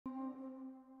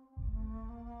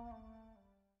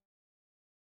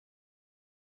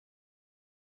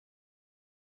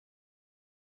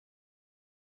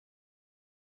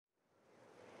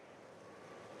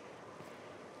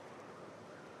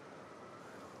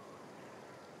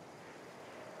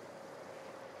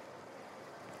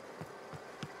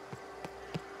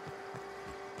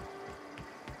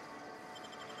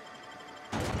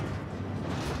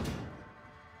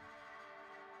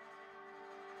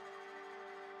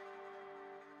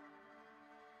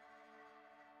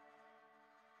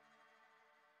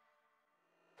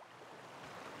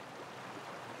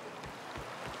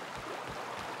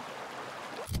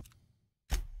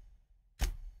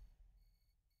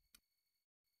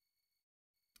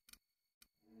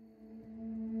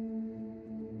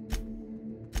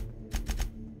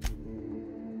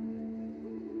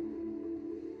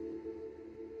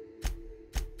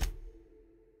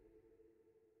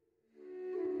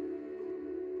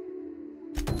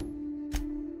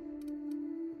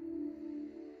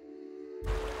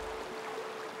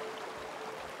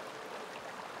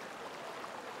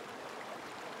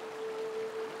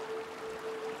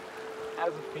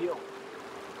How's it feel?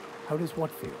 How does what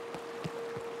feel?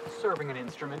 Serving an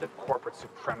instrument of corporate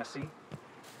supremacy?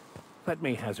 Let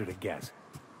me hazard a guess.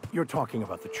 You're talking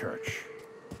about the church.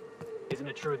 Isn't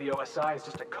it true the OSI is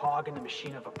just a cog in the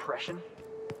machine of oppression?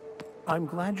 I'm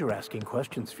glad you're asking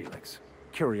questions, Felix.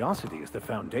 Curiosity is the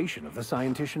foundation of the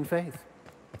scientician faith.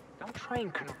 Don't try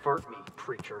and convert me,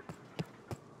 preacher.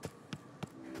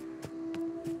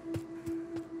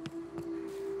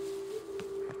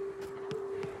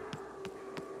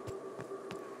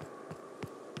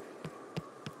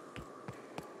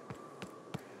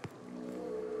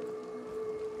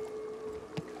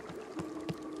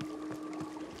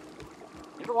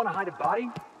 You ever want to hide a body?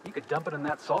 You could dump it in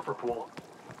that sulfur pool.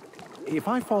 If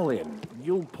I fall in,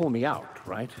 you'll pull me out,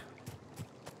 right?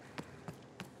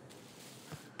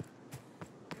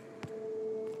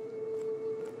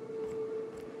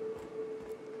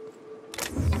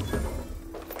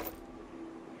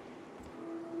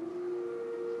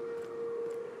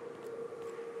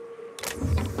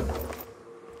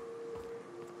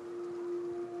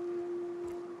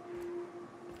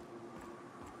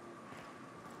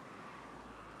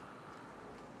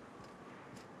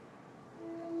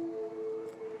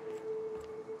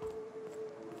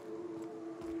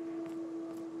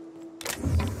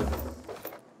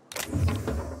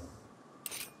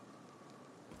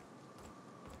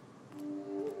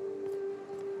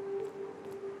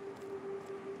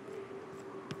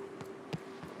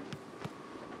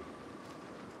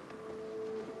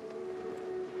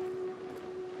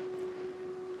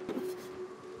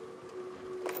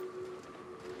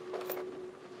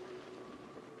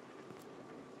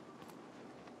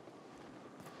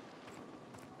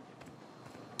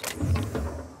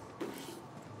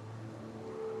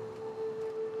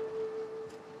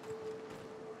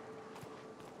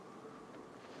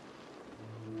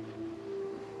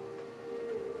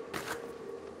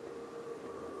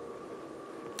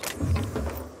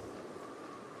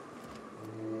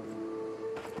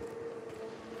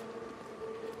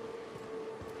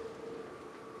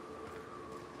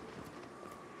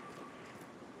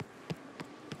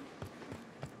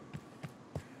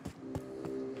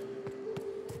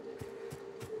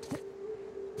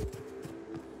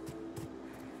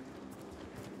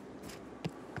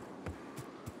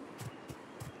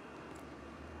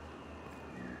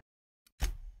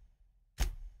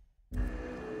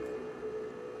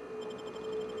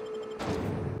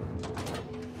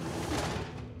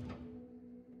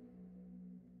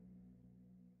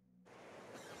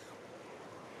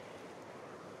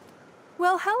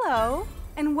 Well, hello,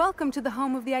 and welcome to the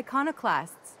home of the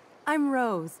iconoclasts. I'm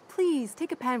Rose. Please,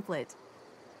 take a pamphlet.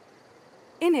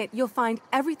 In it, you'll find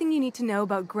everything you need to know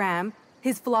about Graham,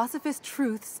 his philosophist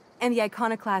truths, and the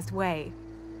iconoclast way.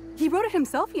 He wrote it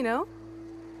himself, you know.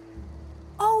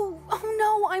 Oh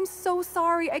no, I'm so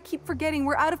sorry. I keep forgetting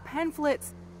we're out of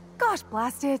pamphlets. Gosh,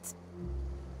 blast it.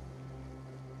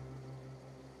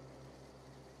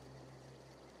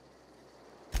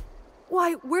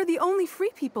 Why, we're the only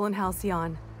free people in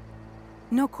Halcyon.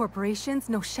 No corporations,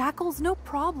 no shackles, no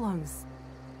problems.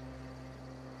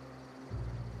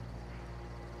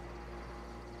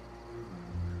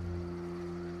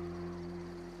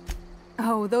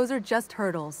 Oh, those are just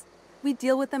hurdles. We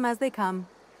deal with them as they come.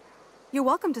 You're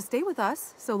welcome to stay with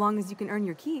us, so long as you can earn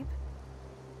your keep.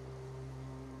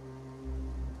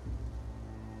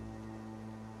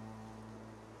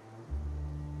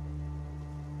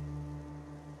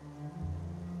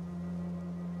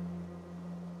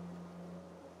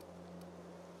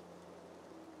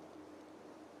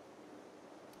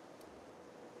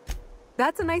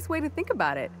 That's a nice way to think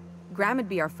about it. Graham would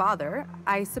be our father.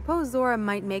 I suppose Zora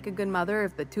might make a good mother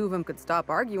if the two of them could stop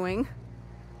arguing.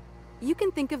 You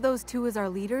can think of those two as our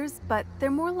leaders, but they're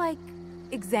more like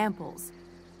examples.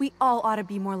 We all ought to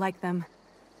be more like them.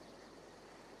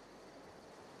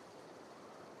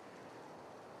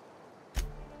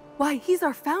 Why, he's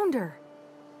our founder.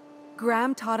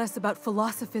 Graham taught us about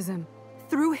philosophism.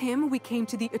 Through him, we came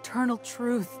to the eternal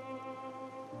truth.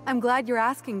 I'm glad you're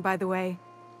asking, by the way.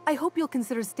 I hope you'll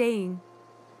consider staying.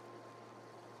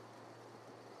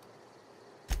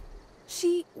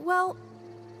 She's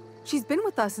been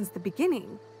with us since the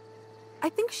beginning. I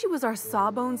think she was our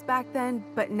sawbones back then,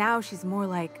 but now she's more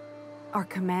like our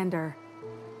commander.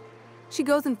 She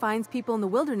goes and finds people in the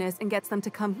wilderness and gets them to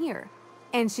come here.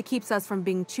 And she keeps us from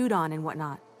being chewed on and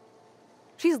whatnot.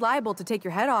 She's liable to take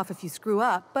your head off if you screw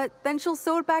up, but then she'll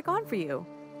sew it back on for you.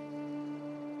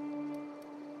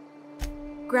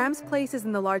 Graham's place is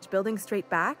in the large building straight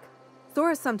back.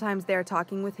 Zora's sometimes there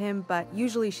talking with him, but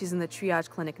usually she's in the triage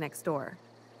clinic next door.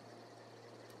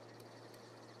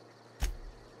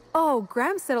 Oh,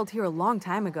 Graham settled here a long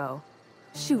time ago.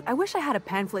 Shoot, I wish I had a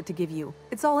pamphlet to give you.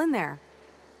 It's all in there.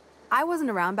 I wasn't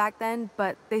around back then,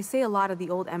 but they say a lot of the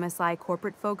old MSI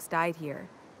corporate folks died here.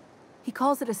 He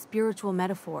calls it a spiritual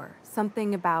metaphor,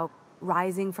 something about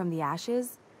rising from the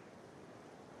ashes.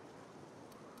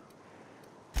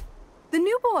 The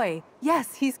new boy!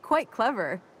 Yes, he's quite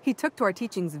clever. He took to our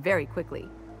teachings very quickly.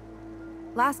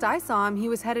 Last I saw him, he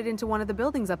was headed into one of the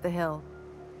buildings up the hill.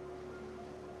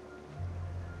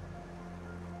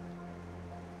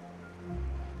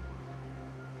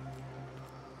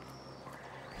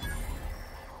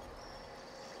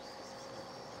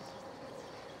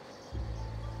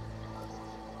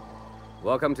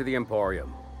 Welcome to the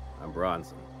Emporium. I'm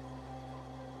Bronson.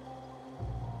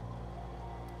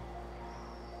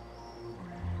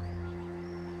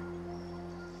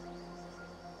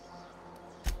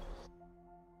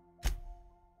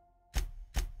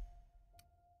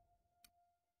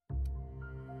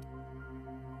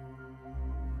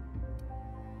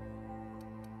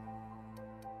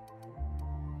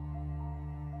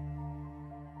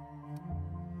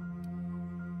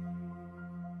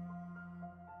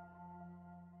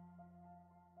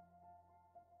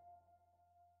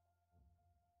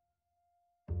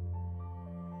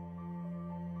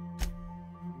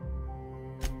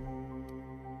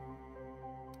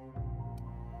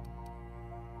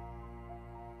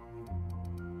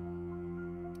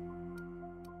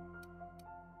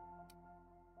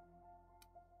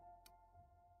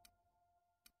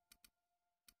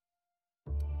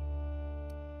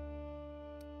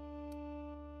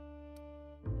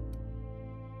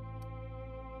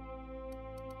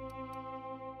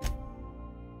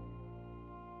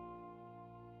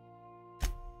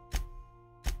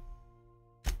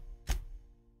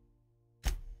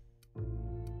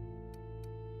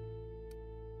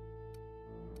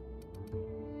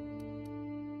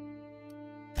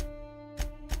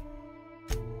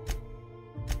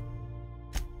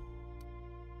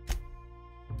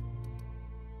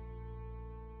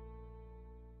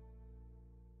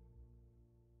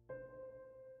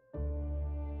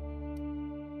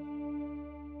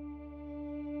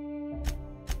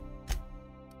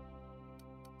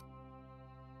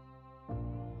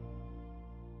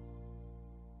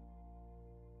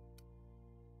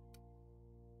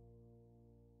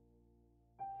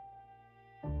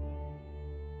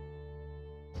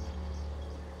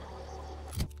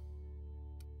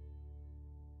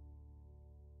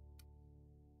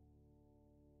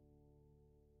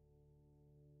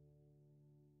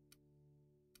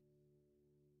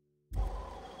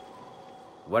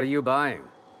 What are you buying?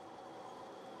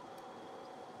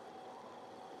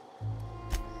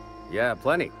 Yeah,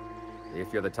 plenty.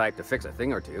 If you're the type to fix a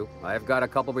thing or two, I've got a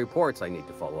couple reports I need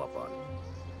to follow up on.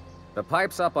 The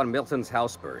pipes up on Milton's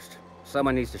house burst.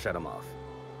 Someone needs to shut them off.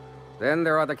 Then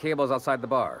there are the cables outside the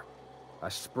bar. A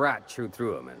sprat chewed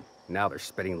through them, and now they're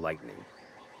spitting lightning.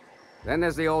 Then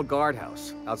there's the old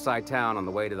guardhouse, outside town on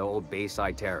the way to the old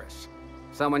Bayside Terrace.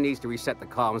 Someone needs to reset the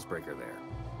comms breaker there.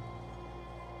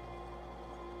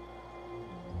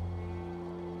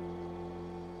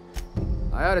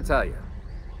 I ought to tell you,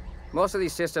 most of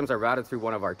these systems are routed through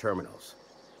one of our terminals.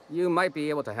 You might be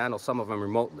able to handle some of them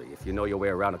remotely if you know your way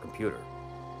around a computer.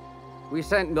 We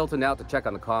sent Milton out to check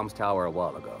on the comms tower a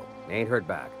while ago. Ain't heard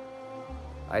back.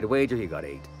 I'd wager he got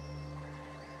 8.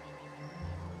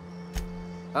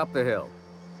 Up the hill.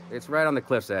 It's right on the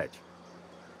cliff's edge.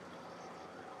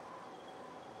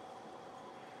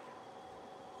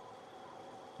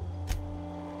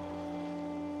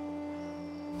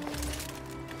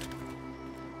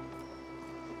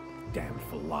 Damned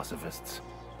philosophists.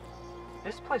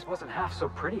 This place wasn't half so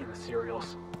pretty in the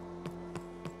serials.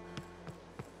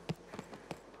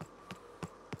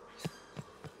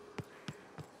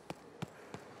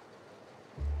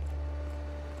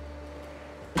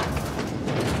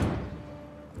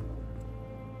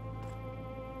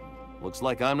 Looks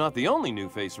like I'm not the only new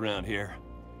face around here.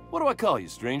 What do I call you,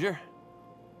 stranger?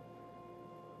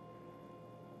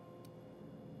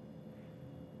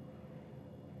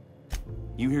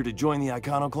 You here to join the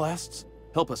iconoclasts?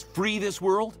 Help us free this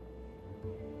world?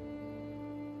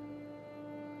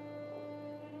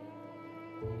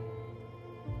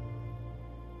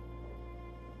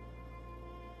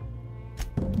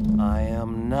 I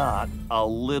am not a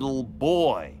little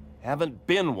boy. Haven't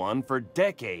been one for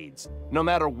decades, no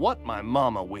matter what my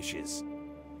mama wishes.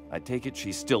 I take it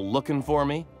she's still looking for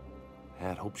me?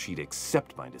 Had hoped she'd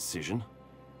accept my decision.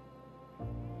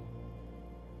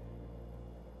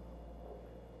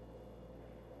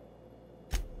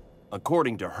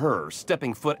 According to her,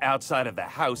 stepping foot outside of the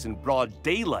house in broad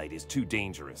daylight is too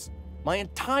dangerous. My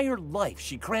entire life,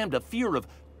 she crammed a fear of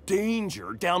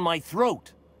danger down my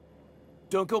throat.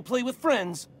 Don't go play with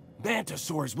friends.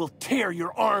 Mantisaurs will tear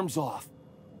your arms off.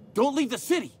 Don't leave the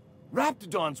city.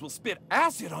 Raptidons will spit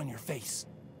acid on your face.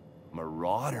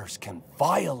 Marauders can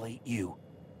violate you.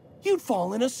 You'd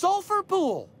fall in a sulfur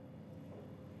pool.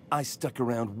 I stuck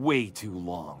around way too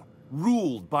long,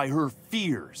 ruled by her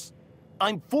fears.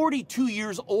 I'm 42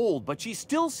 years old, but she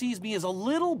still sees me as a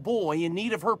little boy in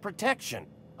need of her protection.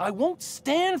 I won't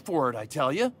stand for it, I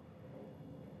tell you.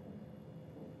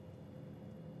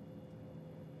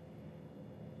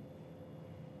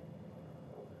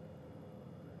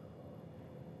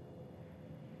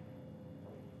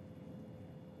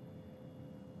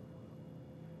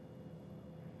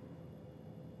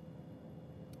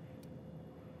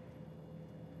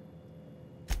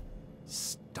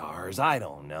 Stars, I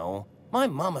don't know. My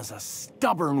mama's a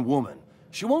stubborn woman.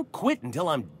 She won't quit until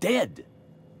I'm dead.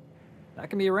 That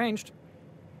can be arranged.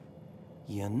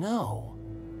 You know,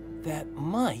 that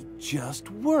might just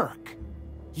work.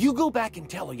 You go back and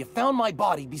tell her you found my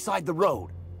body beside the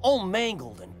road, all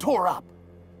mangled and tore up.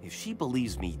 If she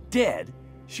believes me dead,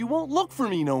 she won't look for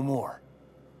me no more.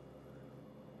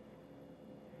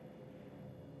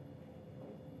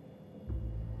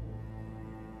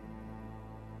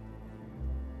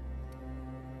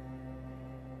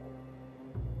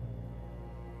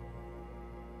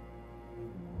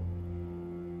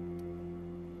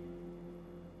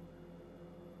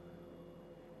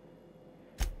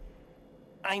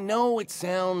 I know it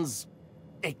sounds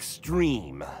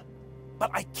extreme,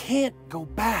 but I can't go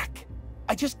back.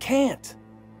 I just can't.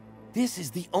 This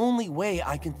is the only way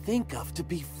I can think of to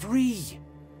be free.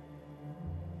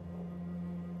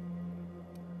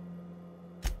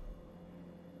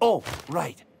 Oh,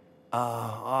 right.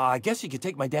 I guess you could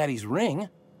take my daddy's ring.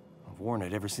 I've worn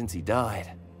it ever since he died.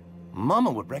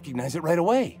 Mama would recognize it right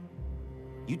away.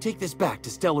 You take this back to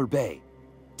Stellar Bay.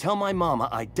 Tell my mama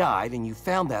I died and you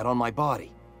found that on my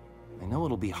body. I know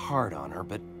it'll be hard on her,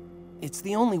 but it's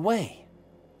the only way.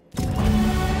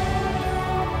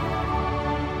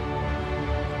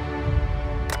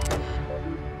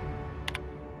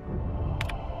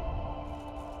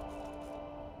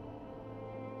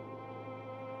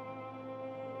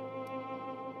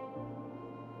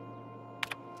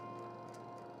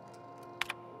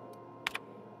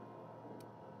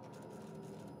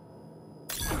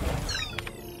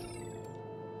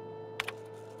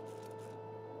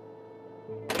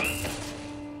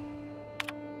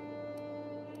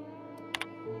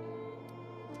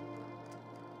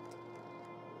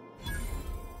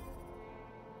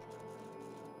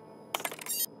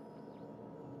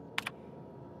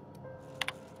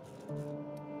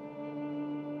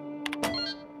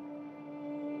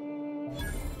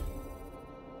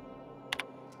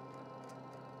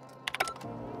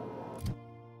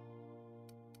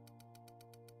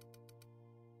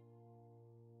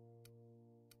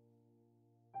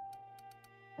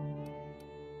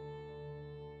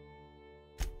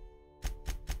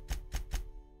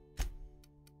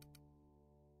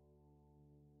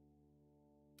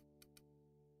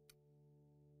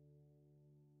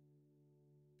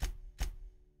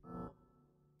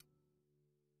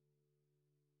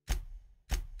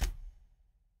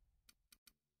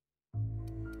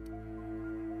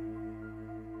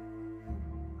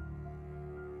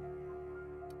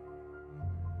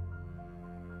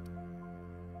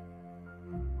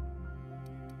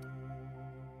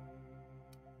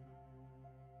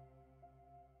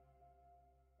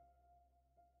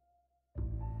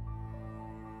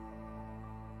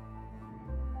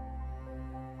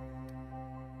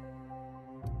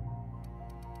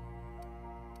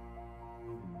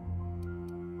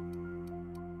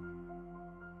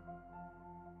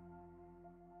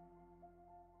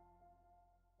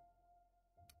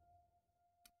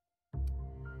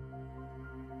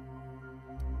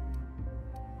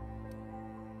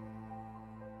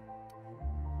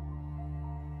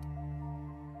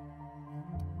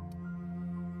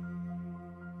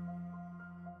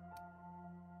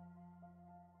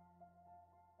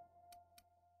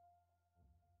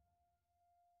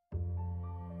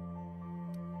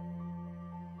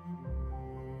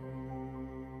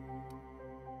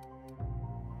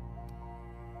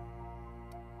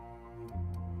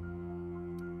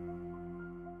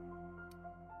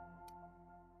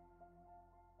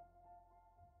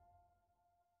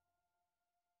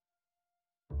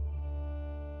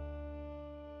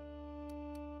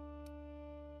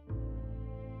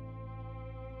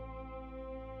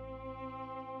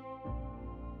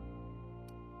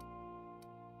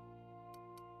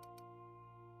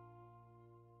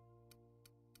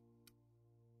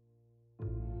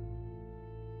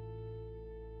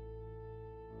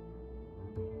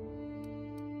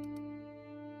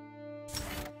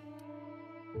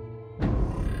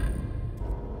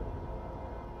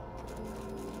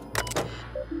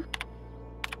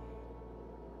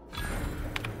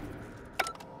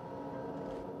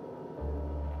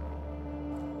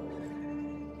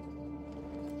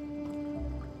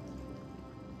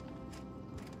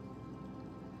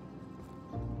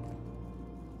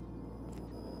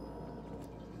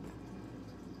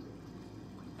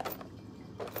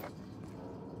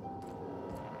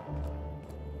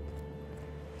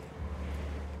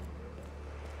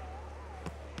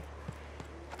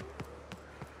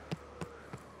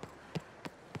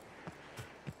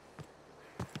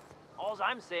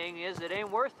 I'm saying is it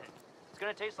ain't worth it. It's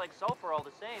gonna taste like sulfur all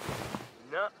the same.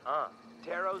 Nuh-uh.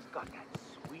 Taro's got that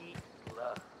sweet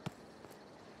love.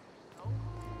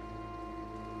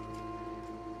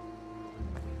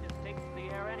 It just takes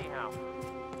the air anyhow.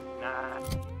 Nah.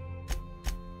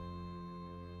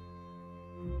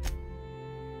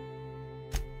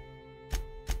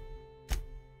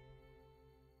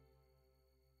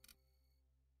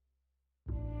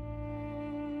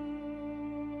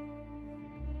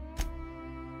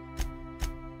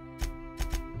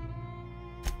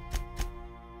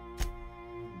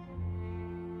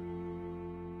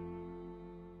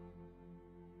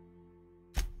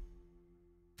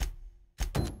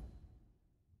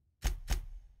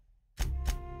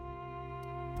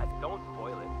 Don't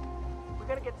spoil it. We're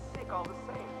gonna get sick all the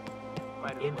same.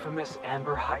 Might as well. Infamous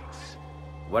Amber Heights.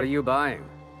 What are you buying?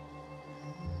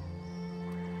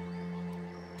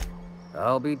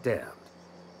 I'll be damned.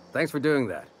 Thanks for doing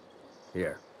that.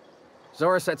 Here.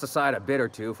 Zora sets aside a bit or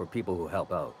two for people who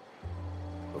help out.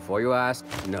 Before you ask,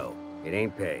 no, it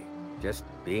ain't pay. Just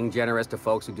being generous to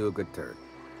folks who do a good turn.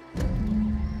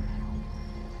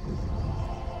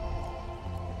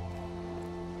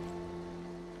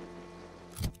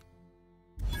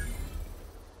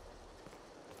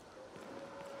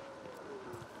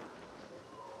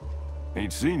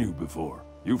 Ain't seen you before.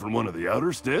 You from one of the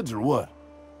outer steads or what?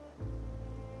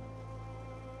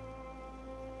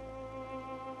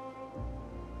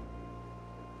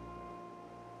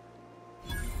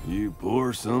 You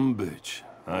poor some bitch.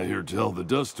 I hear tell the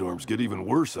dust storms get even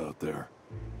worse out there.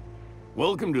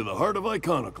 Welcome to the heart of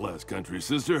Iconoclast country,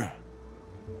 sister.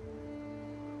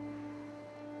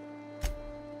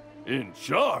 In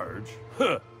charge?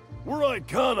 Huh. We're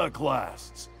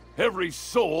iconoclasts. Every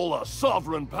soul a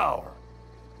sovereign power.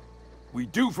 We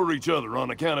do for each other on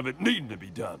account of it needing to be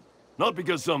done, not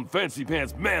because some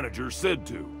fancy-pants manager said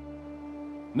to.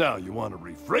 Now, you want to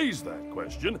rephrase that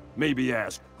question, maybe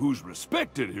ask who's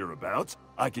respected hereabouts,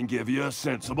 I can give you a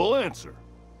sensible answer.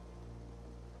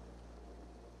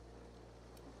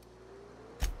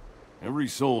 Every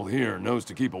soul here knows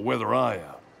to keep a weather eye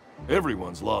out.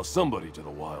 Everyone's lost somebody to the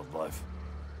wildlife.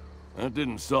 That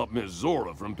didn't stop Miss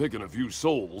Zora from picking a few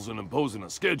souls and imposing a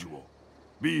schedule.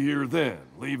 Be here then,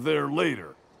 leave there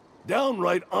later.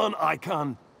 Downright in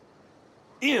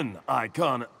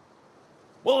icon.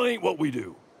 Well, it ain't what we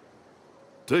do.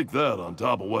 Take that on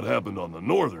top of what happened on the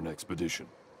Northern expedition.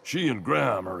 She and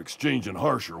Graham are exchanging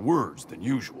harsher words than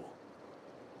usual.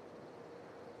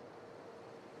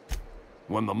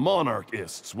 When the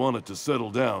monarchists wanted to settle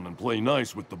down and play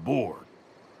nice with the board,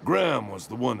 Graham was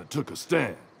the one that took a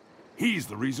stand. He's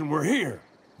the reason we're here,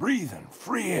 breathing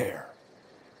free air.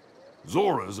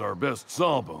 Zora's our best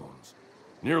sawbones.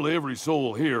 Nearly every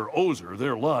soul here owes her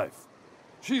their life.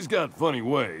 She's got funny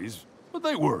ways, but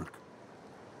they work.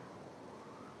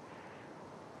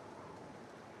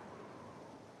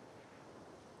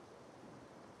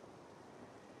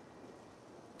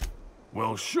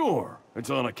 Well, sure.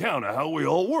 It's on account of how we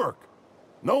all work.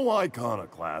 No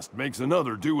iconoclast makes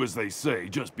another do as they say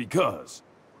just because.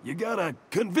 You gotta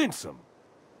convince them.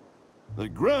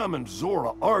 That Graham and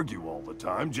Zora argue all the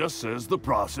time just says the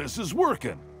process is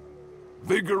working.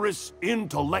 Vigorous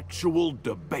intellectual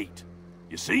debate.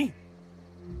 You see?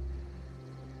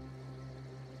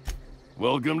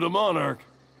 Welcome to Monarque.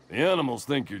 The animals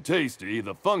think you're tasty,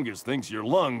 the fungus thinks your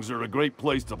lungs are a great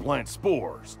place to plant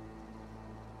spores.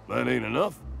 That ain't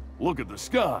enough. Look at the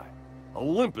sky.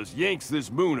 Olympus yanks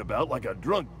this moon about like a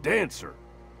drunk dancer.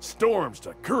 Storms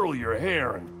to curl your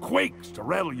hair and quakes to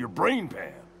rattle your brain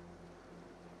pan.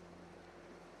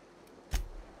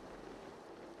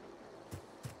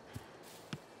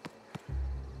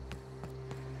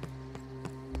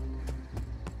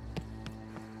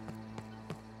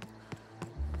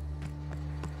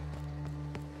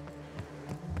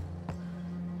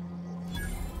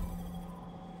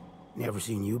 Never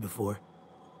seen you before.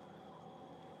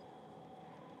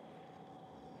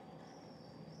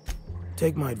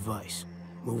 Take my advice.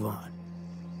 Move on.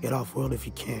 Get off-world if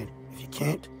you can. If you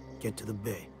can't, get to the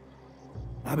bay.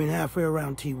 I've been halfway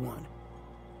around T1.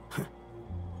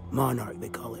 Monarque, they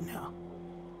call it now.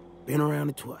 Been around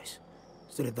it twice.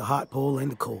 Stood at the hot pole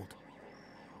and the cold.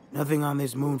 Nothing on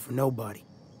this moon for nobody.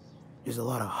 There's a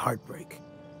lot of heartbreak.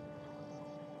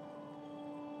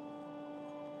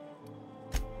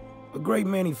 A great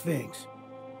many things.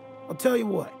 I'll tell you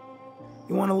what.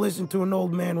 You want to listen to an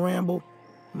old man ramble?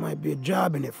 There might be a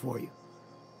job in it for you.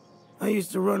 I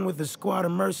used to run with a squad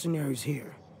of mercenaries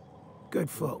here. Good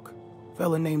folk. A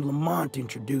fella named Lamont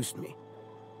introduced me.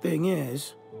 Thing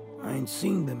is, I ain't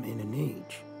seen them in an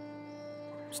age.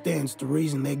 Stands to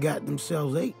reason they got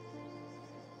themselves ate.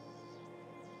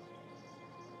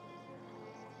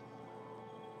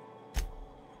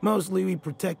 Mostly we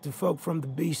protect the folk from the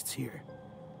beasts here.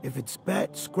 If it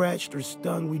spat, scratched, or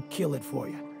stung, we'd kill it for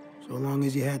you, so long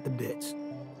as you had the bits.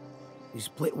 We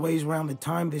split ways around the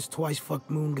time this twice-fucked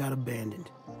moon got abandoned.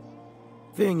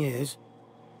 Thing is,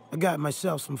 I got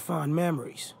myself some fond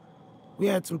memories. We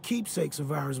had some keepsakes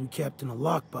of ours we kept in a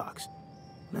lockbox,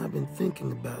 and I've been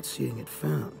thinking about seeing it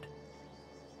found.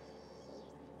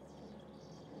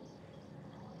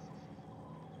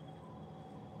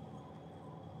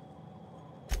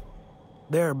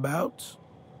 Thereabouts.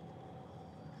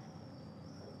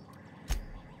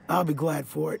 I'll be glad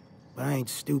for it, but I ain't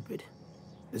stupid.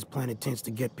 This planet tends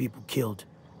to get people killed.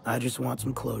 I just want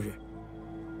some closure.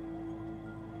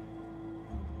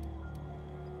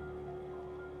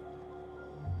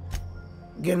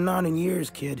 Getting on in years,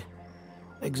 kid.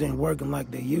 Legs ain't working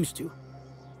like they used to.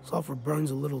 Sulfur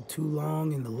burns a little too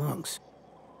long in the lungs.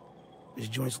 This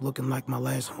joint's looking like my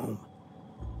last home.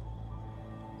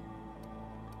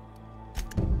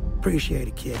 Appreciate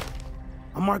it, kid.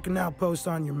 I'm marking outposts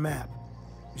on your map.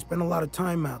 We spend a lot of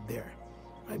time out there.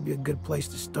 Might be a good place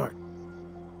to start.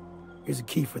 Here's a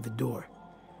key for the door.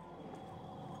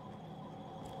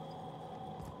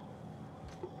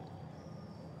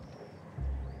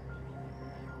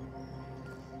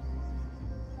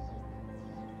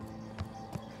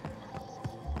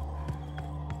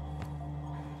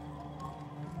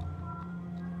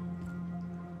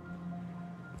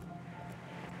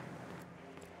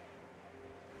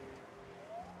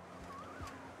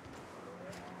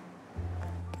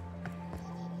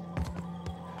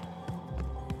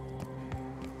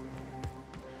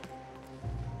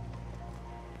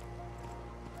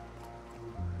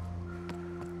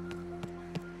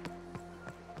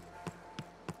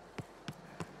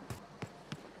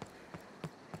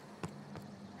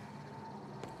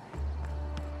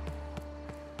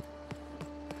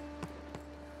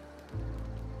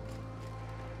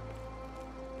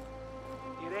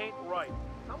 It ain't right.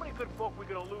 How many good folk we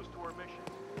gonna lose to our mission?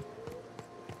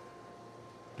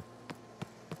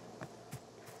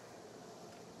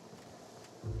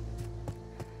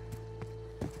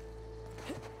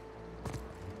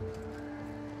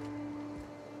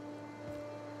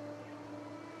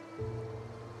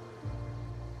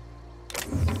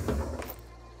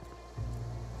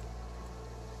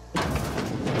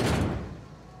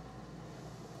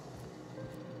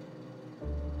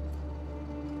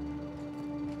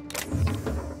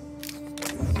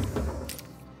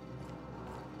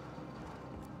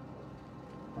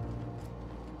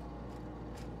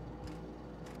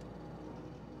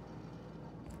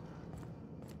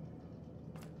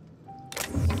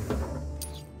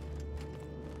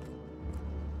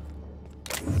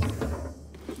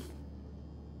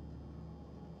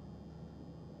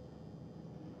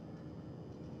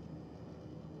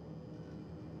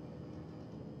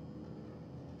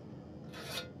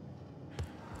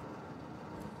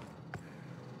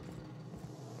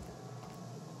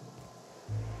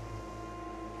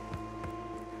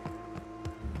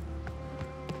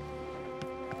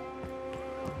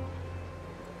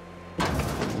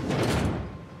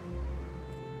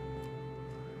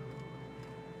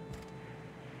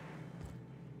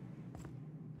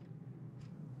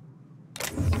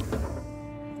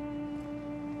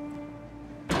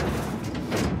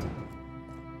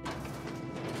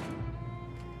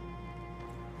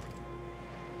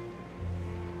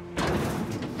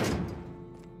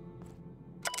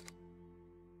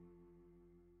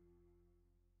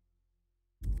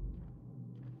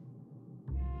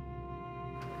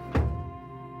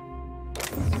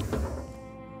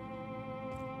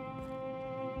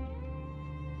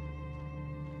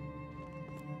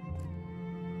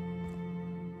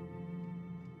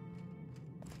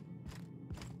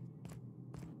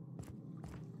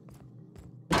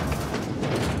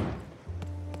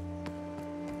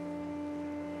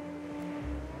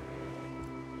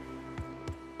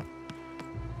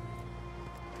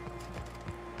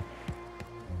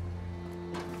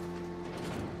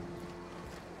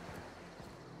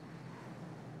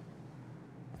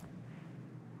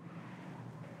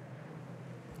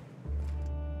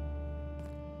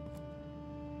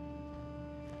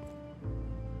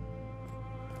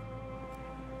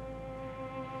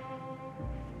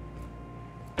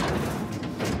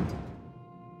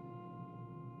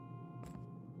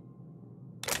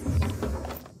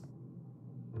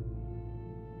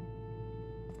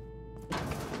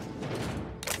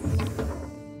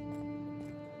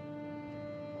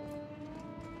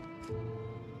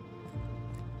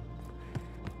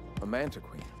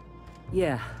 Mantiqueen.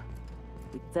 Yeah.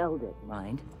 We felled it,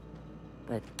 mind.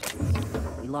 But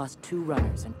we lost 2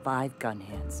 runners and 5 gun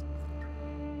hands.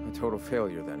 A total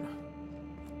failure, then.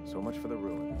 So much for the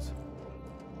ruins.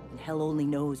 And hell only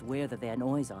knows where the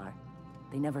Vanoys are.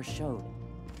 They never showed.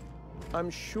 I'm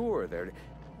sure they're...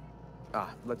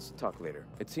 let's talk later.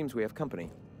 It seems we have company.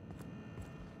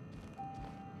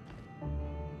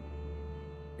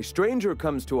 A stranger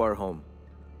comes to our home.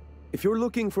 If you're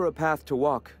looking for a path to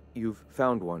walk, you've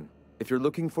found one. If you're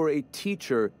looking for a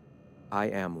teacher, I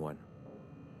am one.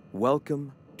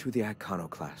 Welcome to the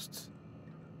Iconoclasts.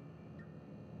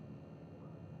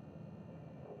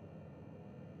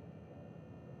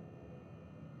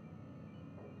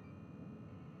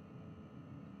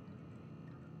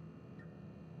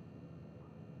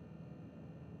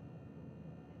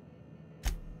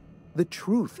 The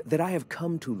truth that I have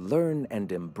come to learn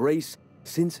and embrace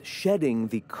since shedding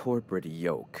the corporate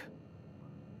yoke.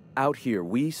 Out here,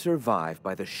 we survive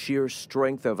by the sheer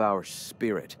strength of our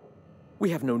spirit. We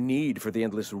have no need for the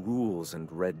endless rules and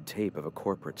red tape of a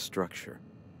corporate structure.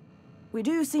 We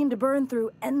do seem to burn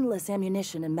through endless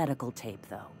ammunition and medical tape,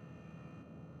 though.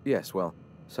 Yes, well,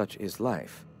 such is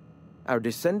life. Our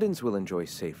descendants will enjoy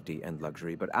safety and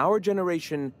luxury, but our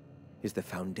generation is the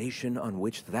foundation on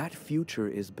which that future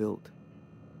is built.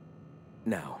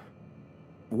 Now,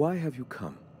 why have you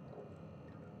come?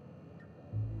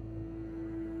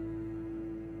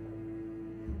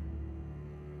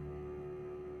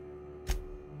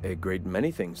 A great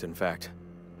many things, in fact.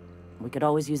 We could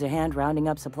always use a hand rounding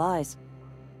up supplies.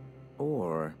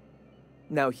 Or...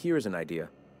 Now here's an idea.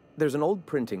 There's an old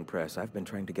printing press I've been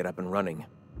trying to get up and running.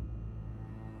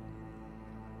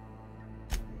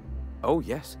 Oh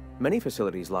yes, many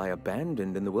facilities lie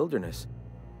abandoned in the wilderness.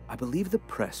 I believe the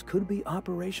press could be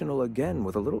operational again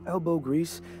with a little elbow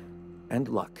grease and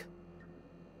luck.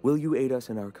 Will you aid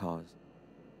us in our cause?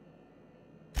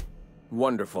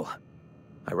 Wonderful.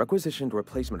 I requisitioned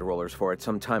replacement rollers for it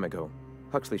some time ago.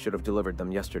 Huxley should have delivered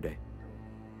them yesterday.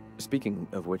 Speaking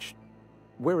of which,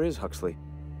 where is Huxley?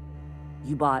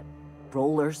 You bought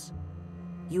rollers?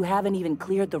 You haven't even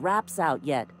cleared the wraps out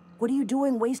yet. What are you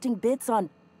doing wasting bits on...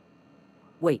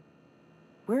 Wait,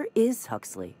 where is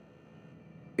Huxley?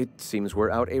 It seems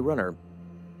we're out a runner.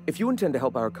 If you intend to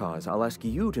help our cause, I'll ask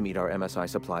you to meet our MSI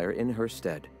supplier in her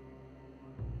stead.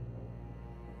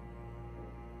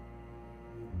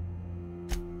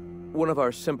 One of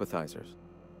our sympathizers,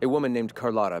 a woman named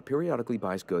Carlotta, periodically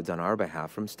buys goods on our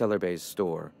behalf from Stellar Bay's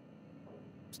store.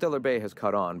 Stellar Bay has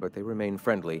caught on, but they remain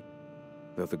friendly,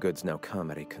 though the goods now come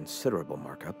at a considerable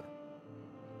markup.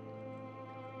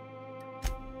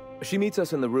 She meets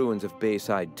us in the ruins of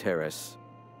Bayside Terrace.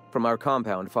 From our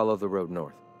compound, follow the road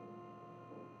north.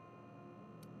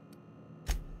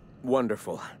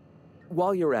 Wonderful.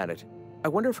 While you're at it, I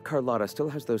wonder if Carlotta still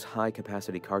has those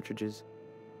high-capacity cartridges?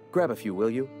 Grab a few, will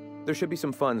you? There should be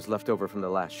some funds left over from the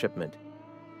last shipment.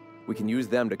 We can use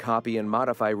them to copy and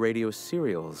modify radio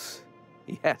serials.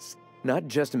 Yes, not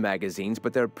just magazines,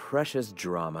 but their precious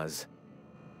dramas.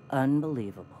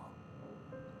 Unbelievable.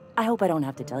 I hope I don't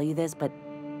have to tell you this, but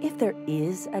if there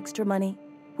is extra money,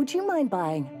 would you mind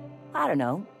buying, I don't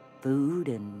know, food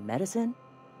and medicine?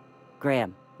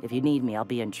 Graham, if you need me, I'll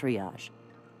be in triage.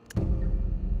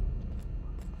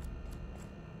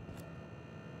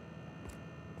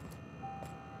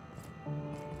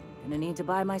 Gonna need to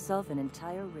buy myself an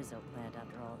entire Rizzo plant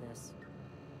after all this.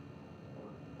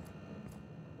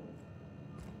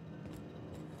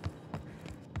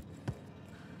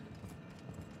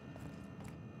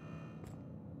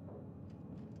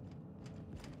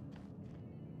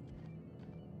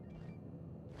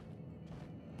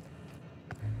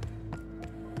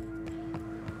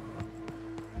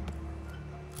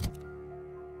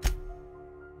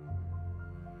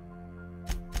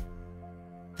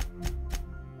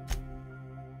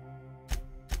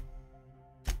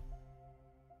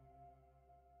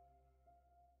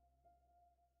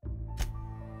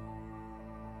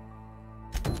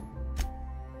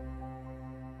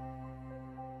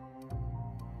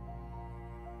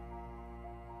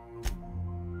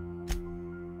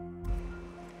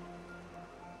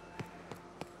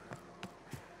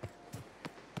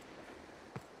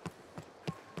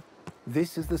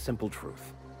 This is the simple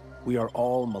truth. We are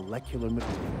all molecular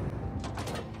material.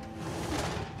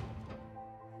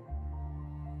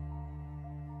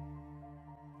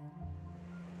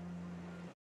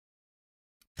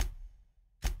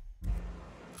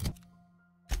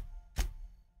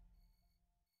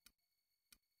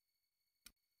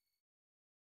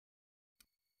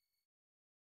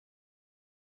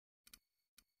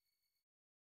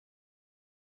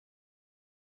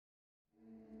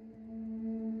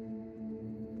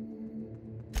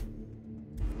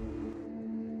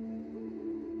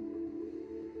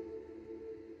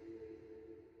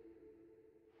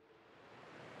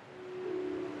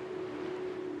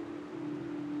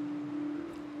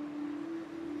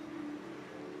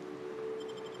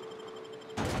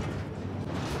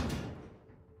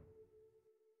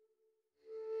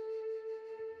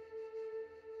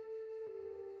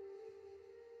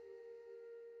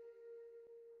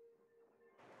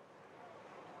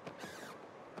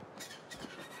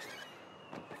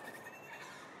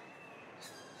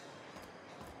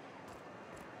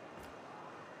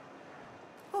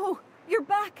 You're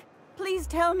back! Please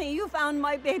tell me you found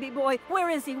my baby boy. Where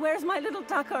is he? Where's my little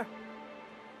Tucker?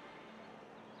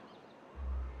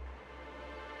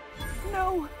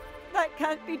 No, that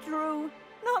can't be true.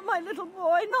 Not my little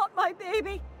boy, not my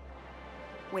baby.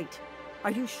 Wait,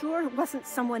 are you sure it wasn't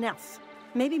someone else?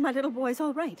 Maybe my little boy's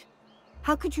all right.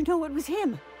 How could you know it was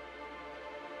him?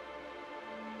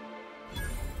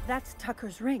 That's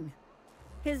Tucker's ring.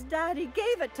 His daddy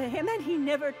gave it to him and he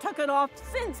never took it off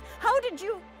since. How did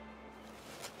you...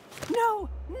 No,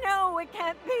 no, it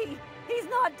can't be. He's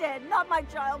not dead, not my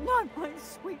child, not my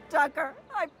sweet Tucker.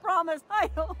 I promise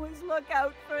I'd always look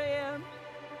out for him.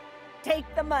 Take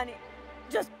the money.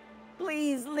 Just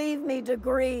please leave me to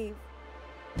grieve.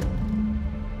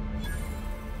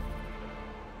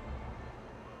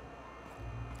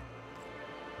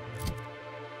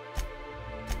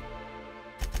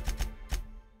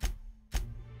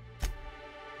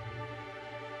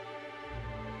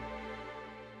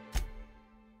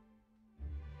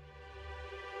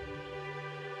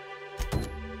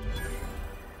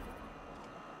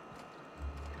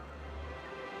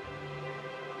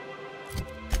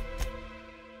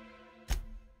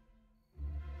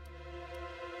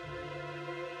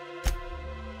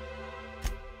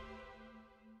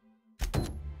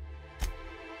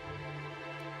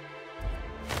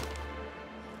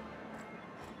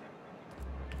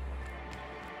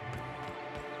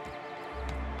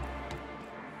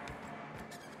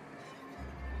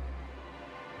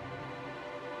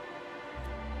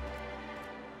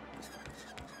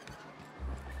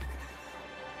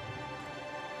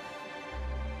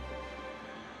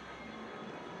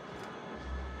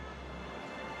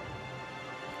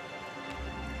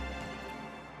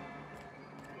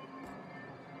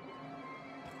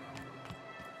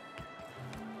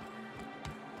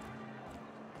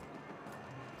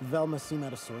 Velma seem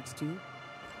out of sorts to you?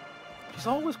 She's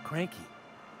always cranky.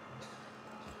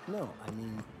 No, I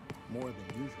mean more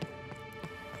than usual.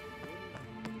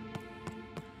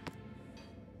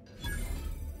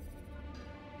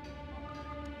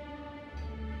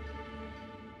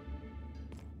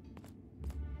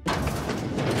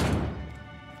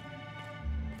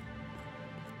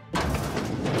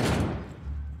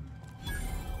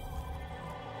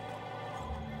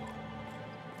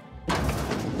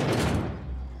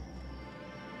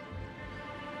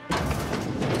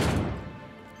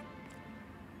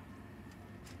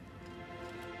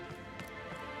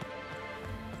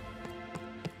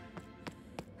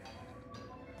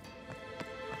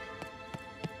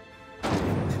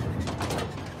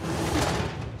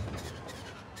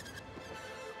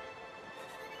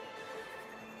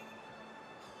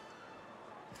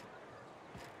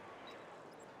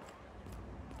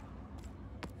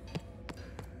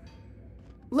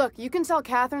 Look, you can tell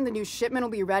Catherine the new shipment will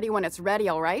be ready when it's ready,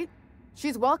 all right?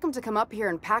 She's welcome to come up here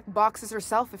and pack boxes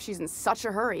herself if she's in such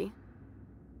a hurry.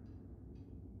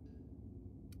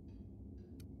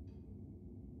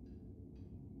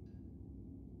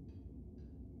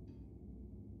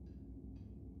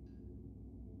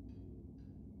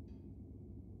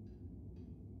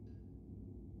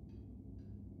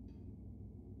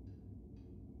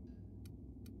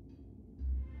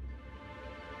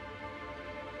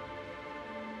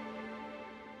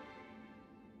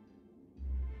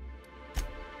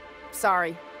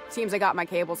 Sorry. Seems I got my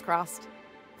cables crossed.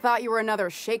 Thought you were another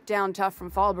shakedown tough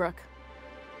from Fallbrook.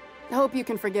 Hope you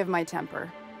can forgive my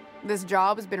temper. This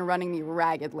job has been running me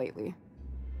ragged lately.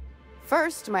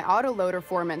 First, my autoloader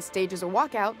foreman stages a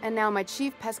walkout, and now my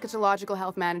chief pescatological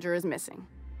health manager is missing.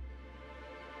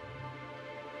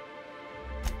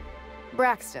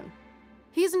 Braxton.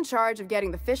 He's in charge of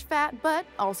getting the fish fat, but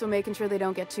also making sure they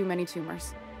don't get too many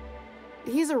tumors.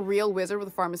 He's a real wizard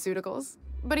with pharmaceuticals.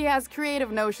 But he has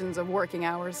creative notions of working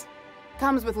hours.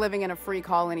 Comes with living in a free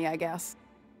colony, I guess.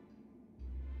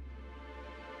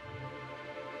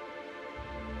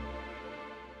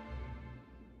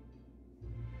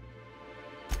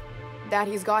 That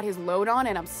he's got his load on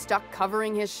and I'm stuck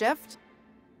covering his shift?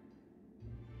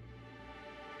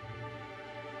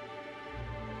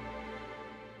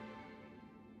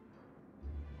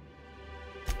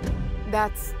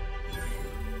 That's...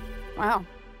 wow.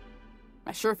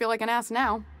 I sure feel like an ass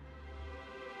now.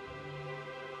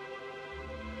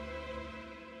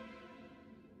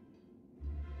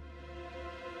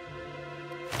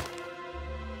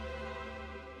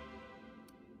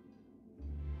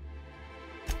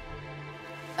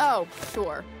 Oh,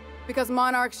 sure. Because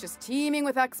Monarque's just teeming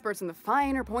with experts in the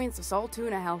finer points of salt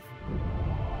tuna health.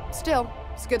 Still,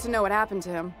 it's good to know what happened to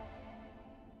him.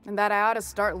 And that I ought to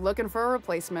start looking for a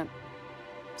replacement.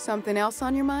 Something else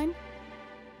on your mind?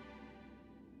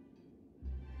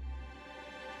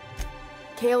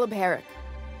 Caleb Herrick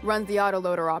runs the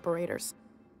autoloader operators.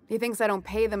 He thinks I don't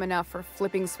pay them enough for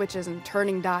flipping switches and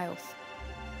turning dials.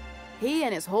 He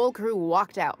and his whole crew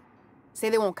walked out.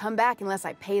 Say they won't come back unless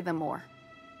I pay them more.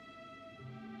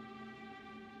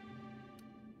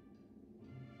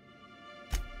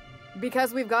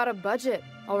 Because we've got a budget,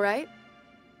 all right?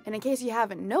 And in case you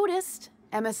haven't noticed,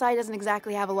 MSI doesn't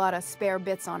exactly have a lot of spare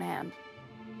bits on hand.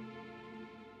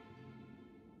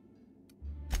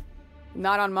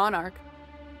 Not on Monarque.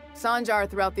 Sanjar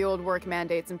threw out the old work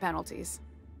mandates and penalties.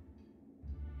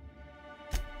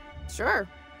 Sure,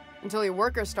 until your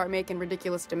workers start making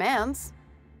ridiculous demands.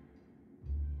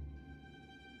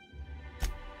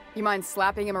 You mind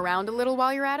slapping him around a little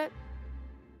while you're at it?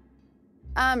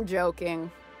 I'm joking.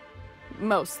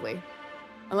 Mostly.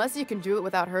 Unless you can do it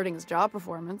without hurting his job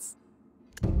performance.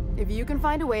 If you can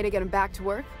find a way to get him back to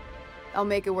work, I'll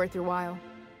make it worth your while.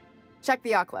 Check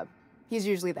the yacht club. He's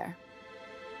usually there.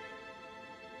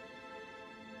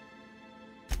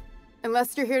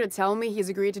 Unless you're here to tell me he's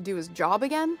agreed to do his job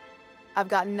again, I've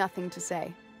got nothing to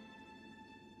say.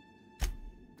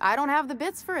 I don't have the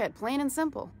bits for it, plain and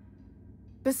simple.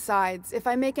 Besides, if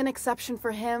I make an exception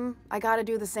for him, I gotta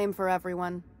do the same for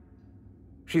everyone.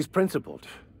 She's principled,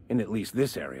 in at least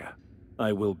this area.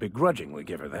 I will begrudgingly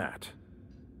give her that.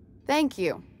 Thank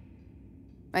you.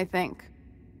 I think.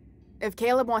 If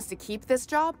Caleb wants to keep this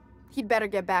job, he'd better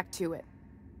get back to it.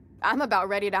 I'm about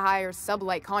ready to hire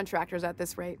sublight contractors at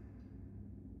this rate.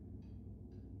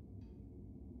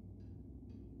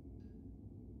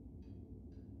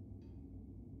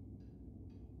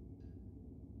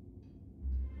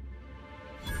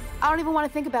 I don't even want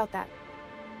to think about that.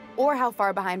 Or how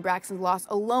far behind Braxton's loss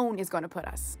alone is going to put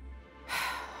us.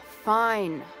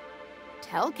 Fine.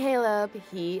 Tell Caleb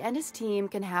he and his team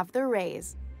can have their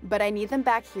raise, but I need them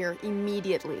back here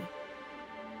immediately.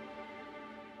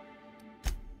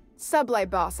 Sublight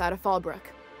boss out of Fallbrook.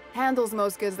 Handles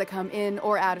most goods that come in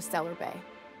or out of Stellar Bay.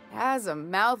 Has a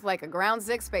mouth like a Ground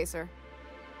 6 spacer.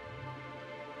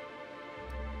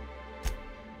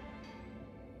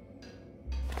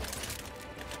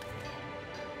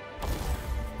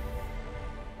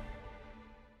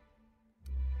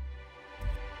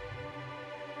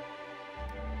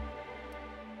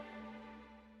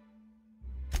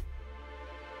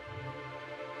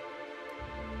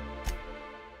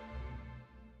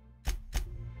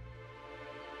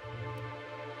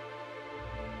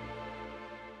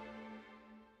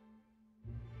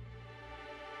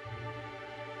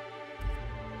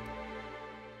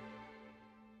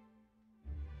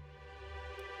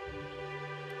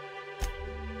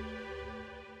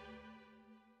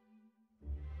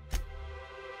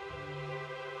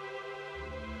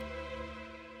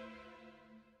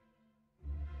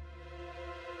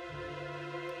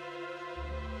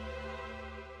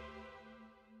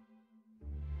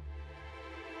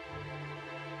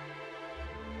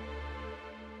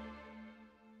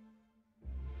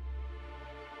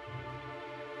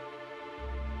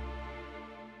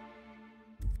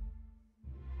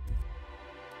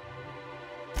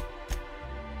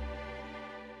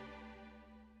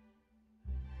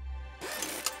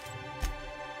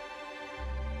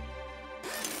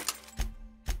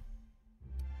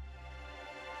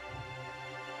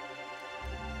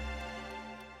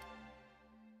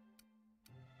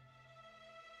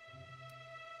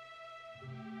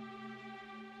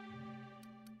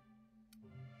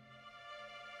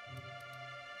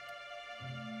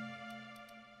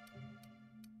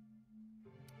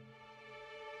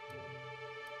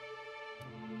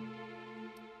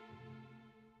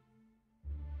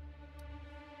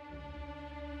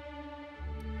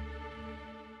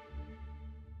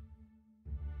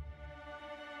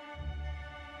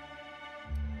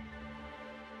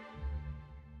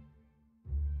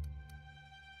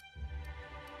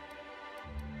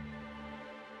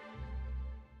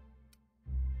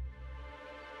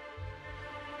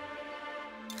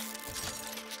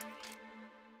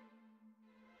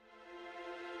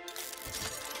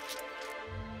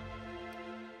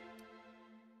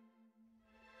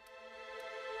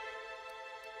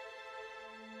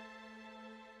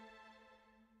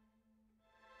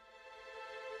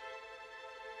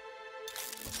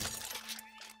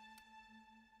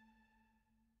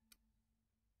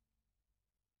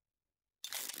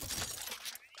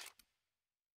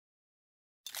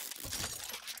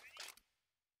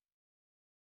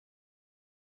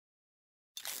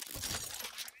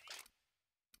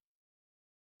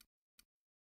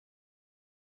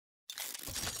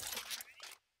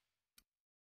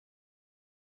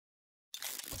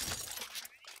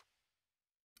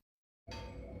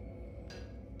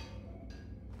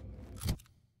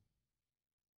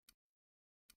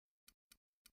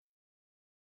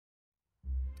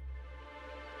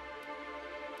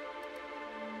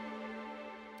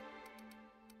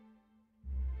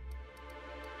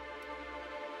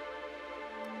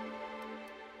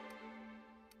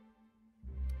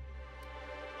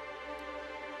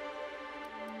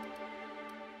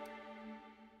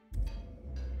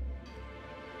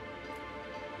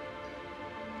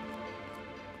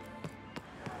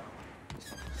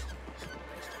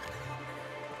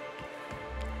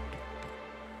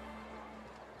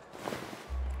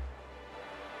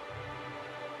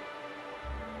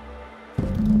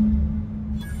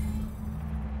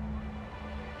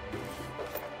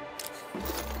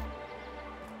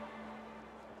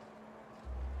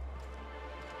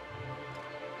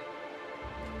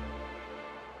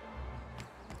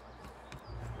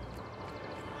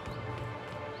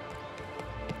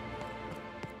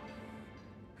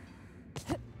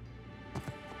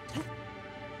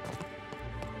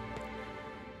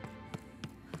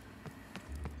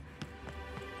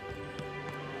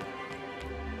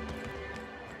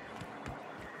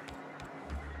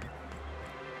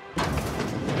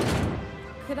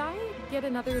 Could I get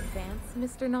another advance,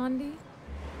 Mr. Nandi?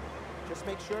 Just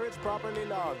make sure it's properly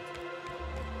logged.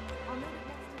 I'll note it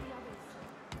next to the others.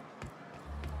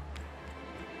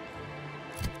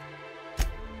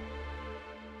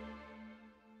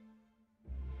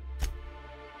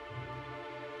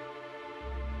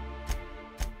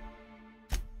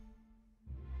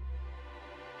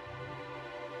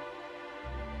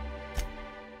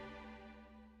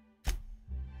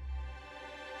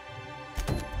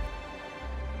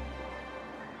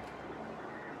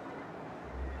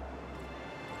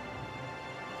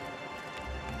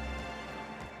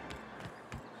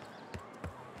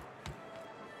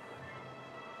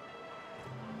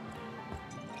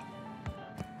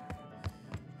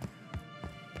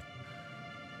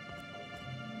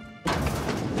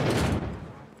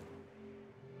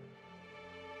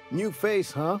 New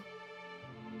face, huh?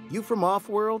 You from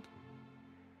off-world?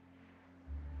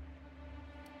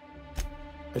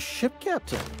 A ship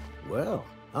captain? Well,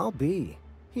 I'll be.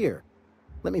 Here,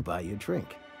 let me buy you a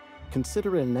drink.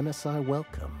 Consider it an MSI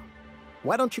welcome.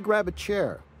 Why don't you grab a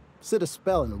chair, sit a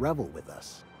spell and revel with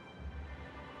us?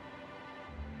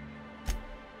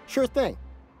 Sure thing.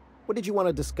 What did you want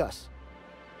to discuss?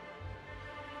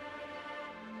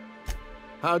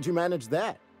 How'd you manage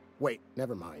that? Wait,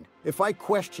 never mind. If I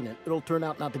question it, it'll turn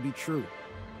out not to be true.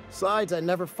 Besides, I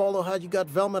never follow how you got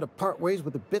Velma to part ways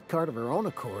with a bit card of her own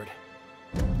accord.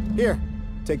 Here,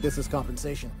 take this as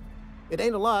compensation. It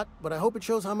ain't a lot, but I hope it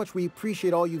shows how much we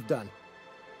appreciate all you've done.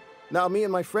 Now me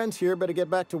and my friends here better get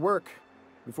back to work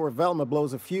before Velma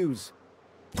blows a fuse.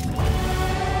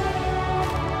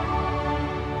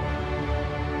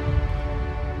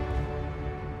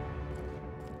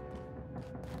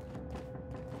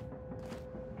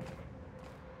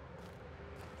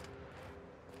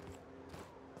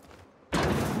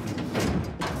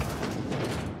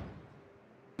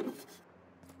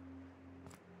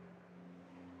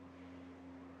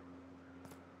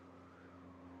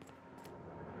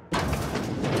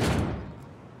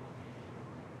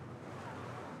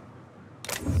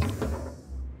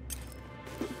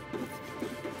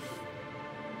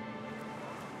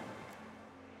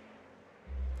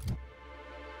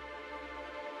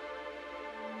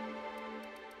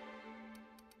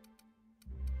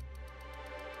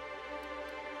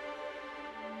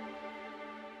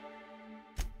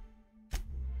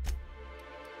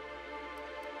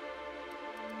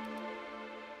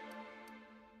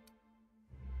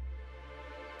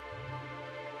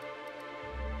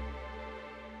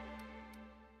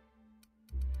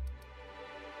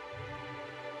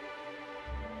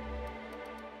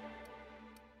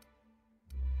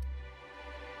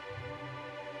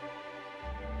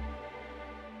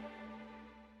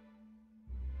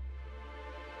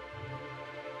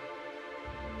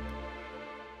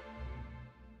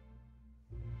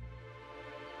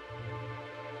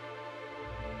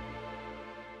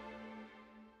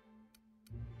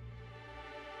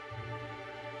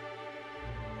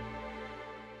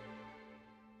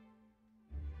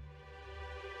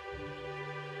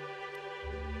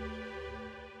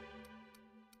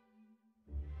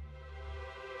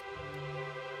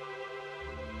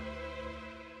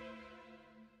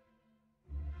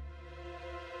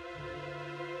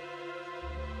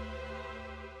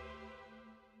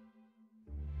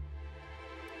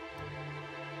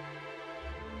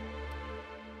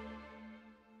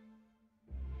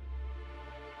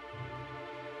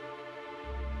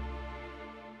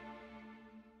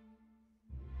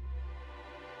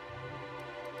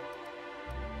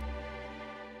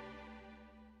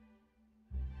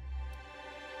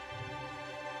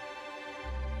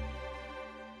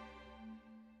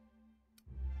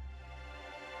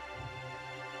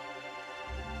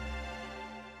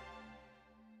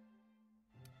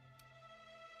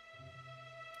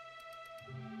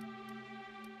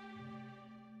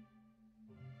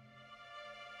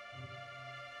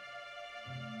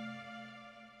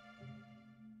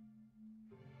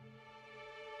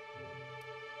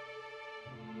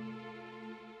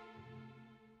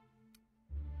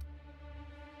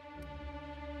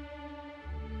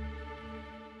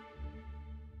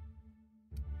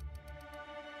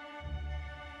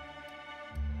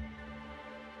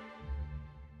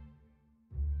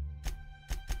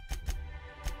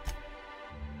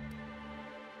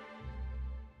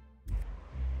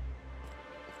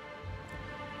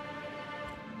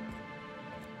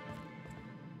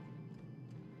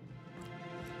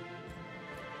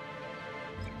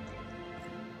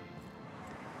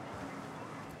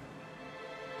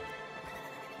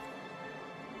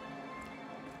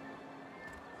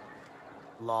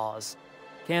 Laws.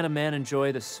 Can a man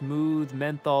enjoy the smooth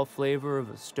menthol flavor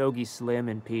of a Stogie Slim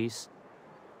in peace?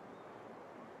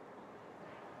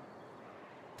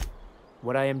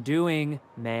 What I am doing,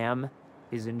 ma'am,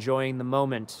 is enjoying the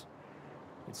moment.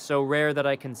 It's so rare that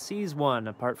I can seize one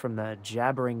apart from the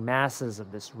jabbering masses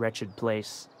of this wretched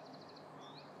place.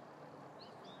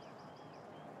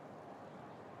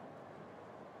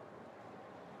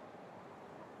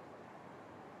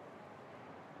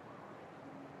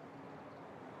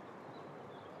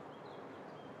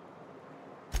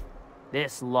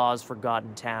 This law's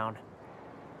forgotten town.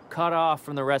 Cut off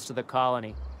from the rest of the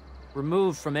colony.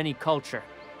 Removed from any culture.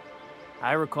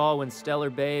 I recall when Stellar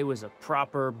Bay was a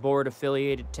proper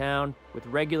board-affiliated town with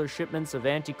regular shipments of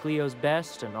Auntie Cleo's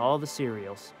best and all the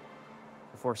cereals.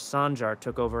 Before Sanjar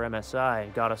took over MSI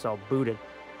and got us all booted.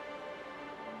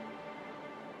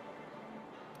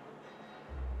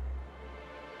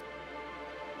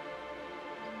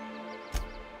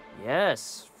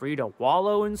 Yes, free to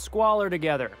wallow in squalor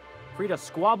together. Free to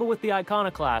squabble with the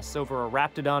iconoclasts over a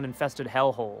raptidon-infested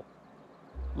hellhole.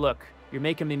 Look, you're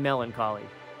making me melancholy.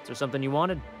 Is there something you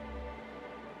wanted?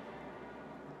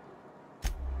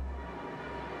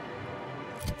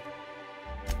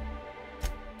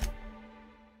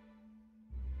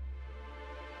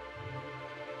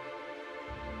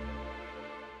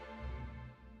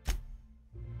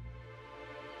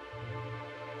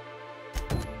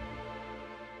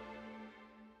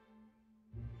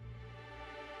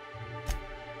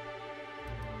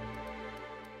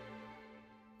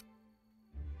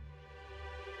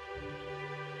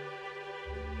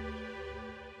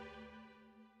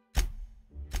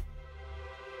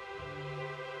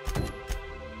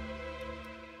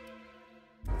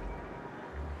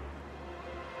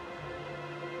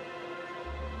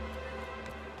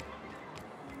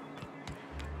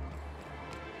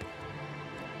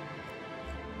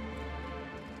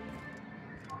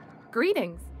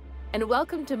 Greetings, and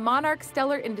welcome to Monarque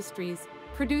Stellar Industries,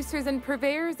 producers and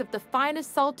purveyors of the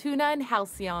finest salt tuna in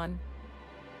Halcyon.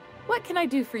 What can I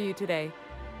do for you today?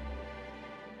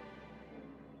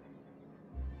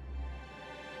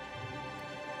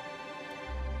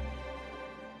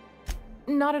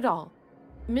 Not at all.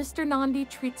 Mr. Nandi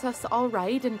treats us all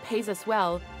right and pays us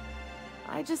well.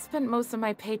 I just spent most of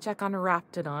my paycheck on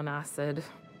raptidon acid.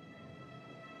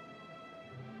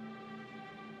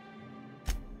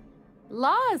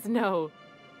 Laws, no.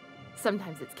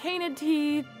 Sometimes it's canid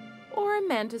teeth, or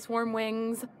mantis worm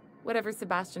wings. Whatever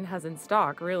Sebastian has in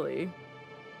stock, really.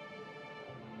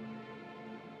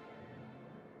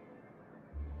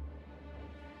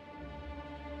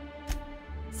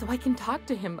 So I can talk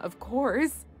to him, of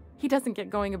course. He doesn't get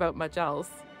going about much else.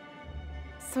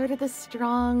 Sort of the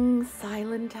strong,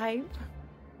 silent type.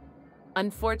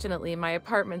 Unfortunately, my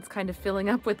apartment's kind of filling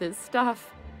up with his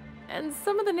stuff. And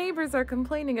some of the neighbors are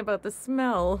complaining about the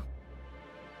smell.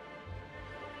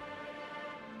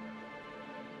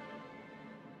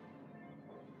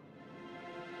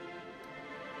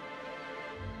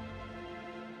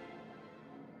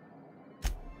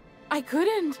 I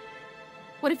couldn't.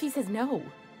 What if he says no?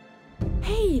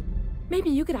 Hey, maybe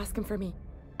you could ask him for me.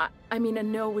 I mean, a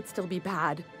no would still be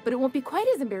bad, but it won't be quite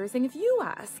as embarrassing if you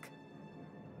ask.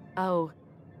 Oh.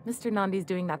 Mr. Nandi's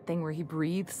doing that thing where he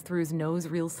breathes through his nose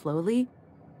real slowly.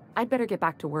 I'd better get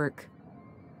back to work.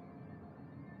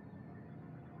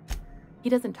 He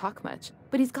doesn't talk much,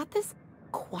 but he's got this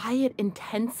quiet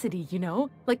intensity, you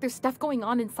know? Like there's stuff going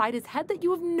on inside his head that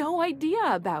you have no idea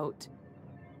about.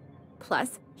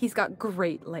 Plus, he's got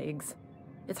great legs.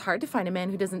 It's hard to find a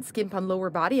man who doesn't skimp on lower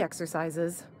body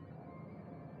exercises.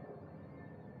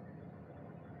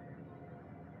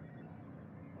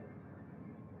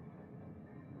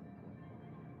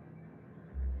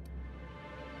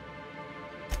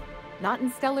 Not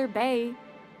in Stellar Bay.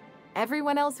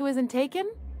 Everyone else who isn't taken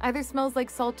either smells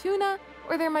like salt tuna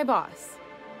or they're my boss.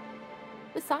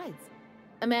 Besides,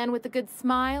 a man with a good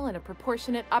smile and a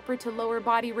proportionate upper to lower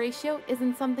body ratio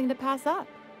isn't something to pass up.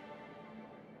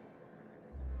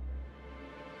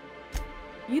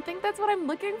 You think that's what I'm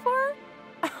looking for?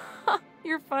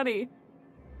 You're funny.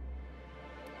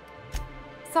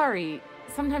 Sorry,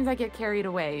 sometimes I get carried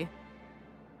away.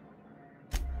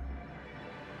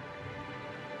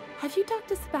 Have you talked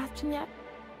to Sebastian yet?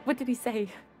 What did he say?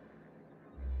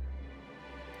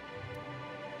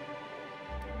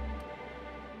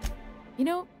 You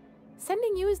know,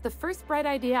 sending you is the first bright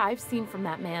idea I've seen from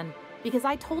that man, because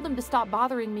I told him to stop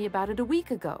bothering me about it a week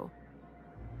ago.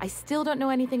 I still don't know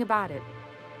anything about it,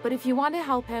 but if you want to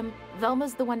help him,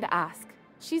 Velma's the one to ask.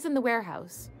 She's in the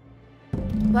warehouse.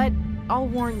 But I'll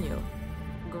warn you,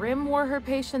 Grimm wore her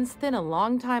patience thin a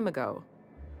long time ago.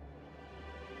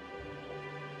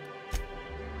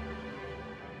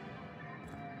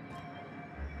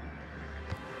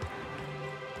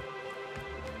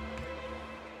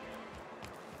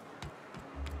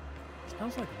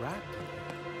 Sounds like rap.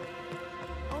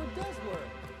 Oh, it does work.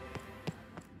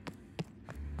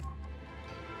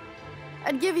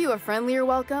 I'd give you a friendlier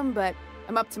welcome, but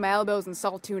I'm up to my elbows in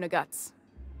salt tuna guts.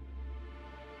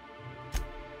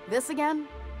 This again?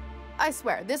 I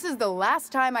swear, this is the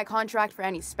last time I contract for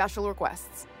any special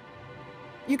requests.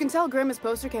 You can tell Grimm his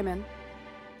poster came in.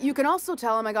 You can also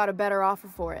tell him I got a better offer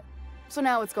for it. So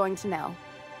now it's going to Nell.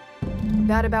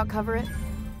 That about cover it?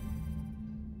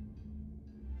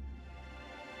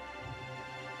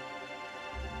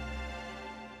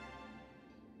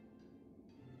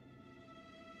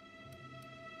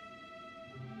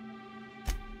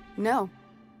 No.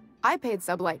 I paid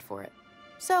Sublight for it.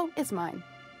 So it's mine.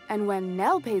 And when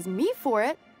Nell pays me for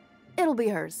it, it'll be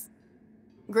hers.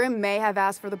 Grimm may have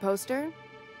asked for the poster,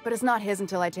 but it's not his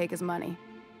until I take his money.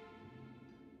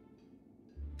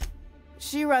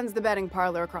 She runs the betting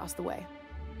parlor across the way.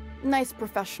 Nice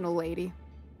professional lady.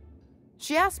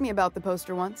 She asked me about the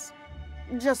poster once.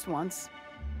 Just once.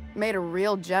 Made a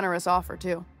real generous offer,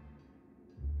 too.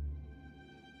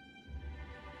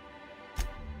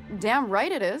 Damn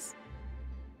right it is.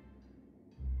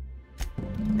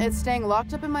 It's staying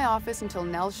locked up in my office until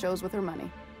Nell shows with her money.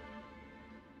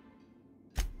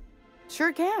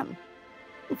 Sure can.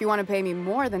 If you want to pay me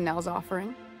more than Nell's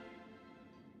offering.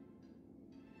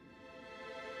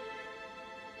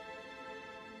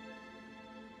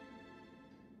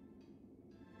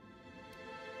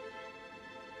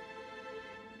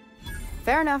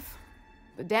 Fair enough.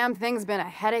 The damn thing's been a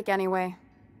headache anyway.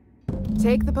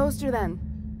 Take the poster then.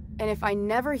 And if I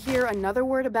never hear another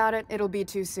word about it, it'll be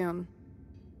too soon.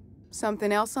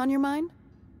 Something else on your mind?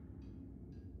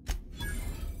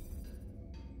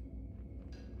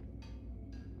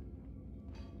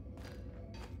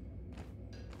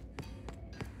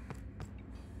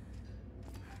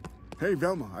 Hey,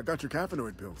 Velma, I got your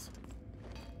caffeinoid pills.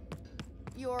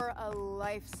 You're a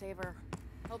lifesaver.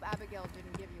 Hope Abigail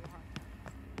didn't give you a heart.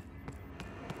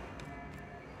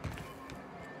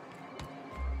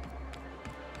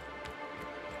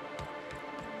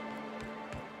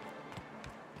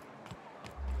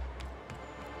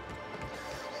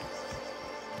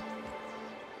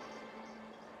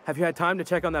 Have you had time to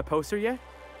check on that poster yet?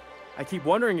 I keep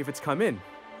wondering if it's come in.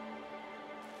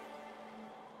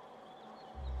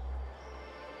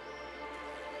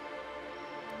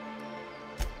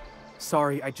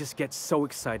 Sorry, I just get so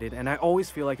excited, and I always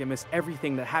feel like I miss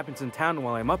everything that happens in town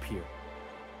while I'm up here.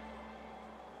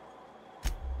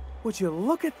 Would you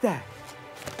look at that?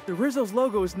 The Rizzo's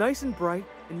logo is nice and bright,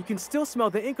 and you can still smell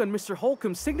the ink on Mr.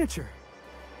 Holcomb's signature.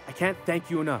 I can't thank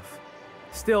you enough.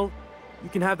 Still, you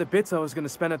can have the bits I was going to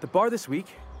spend at the bar this week.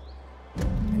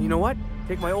 And you know what?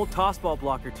 Take my old tossball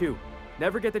blocker, too.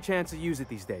 Never get the chance to use it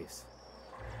these days.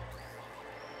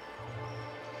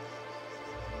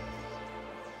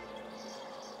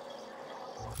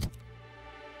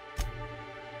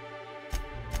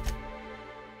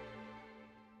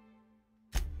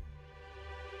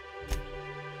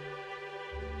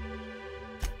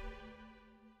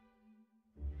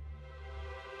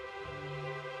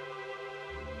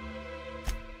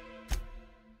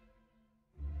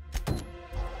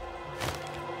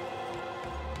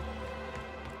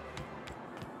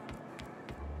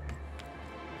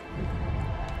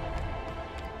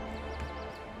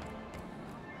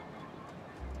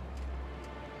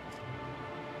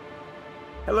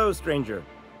 Hello, stranger.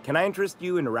 Can I interest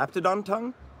you in Raptidon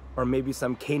tongue? Or maybe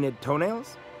some canid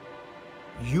toenails?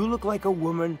 You look like a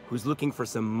woman who's looking for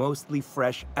some mostly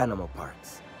fresh animal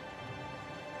parts.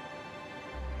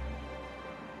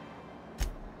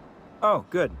 Oh,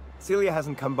 good. Celia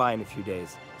hasn't come by in a few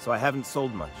days, so I haven't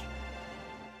sold much.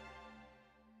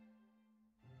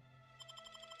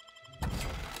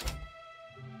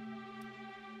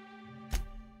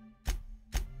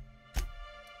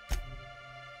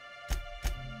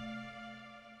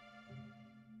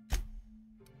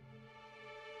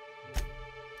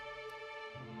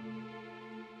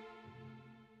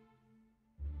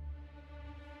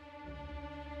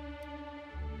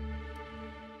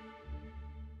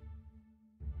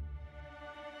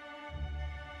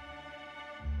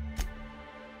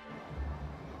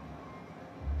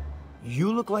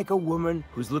 You look like a woman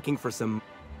who's looking for some...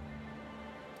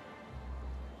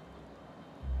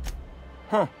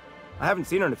 Huh. I haven't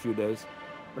seen her in a few days,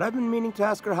 but I've been meaning to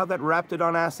ask her how that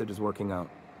Raptidon acid is working out.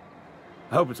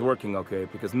 I hope it's working okay,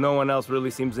 because no one else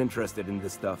really seems interested in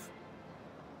this stuff.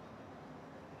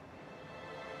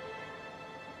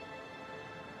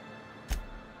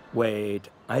 Wait,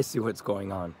 I see what's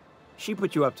going on. She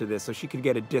put you up to this so she could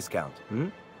get a discount, hmm?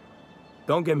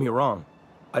 Don't get me wrong.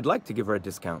 I'd like to give her a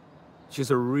discount. She's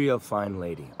a real fine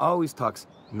lady. Always talks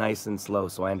nice and slow,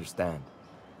 so I understand.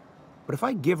 But if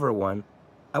I give her one,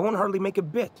 I won't hardly make a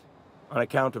bit, on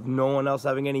account of no one else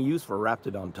having any use for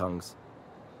raptidon tongues.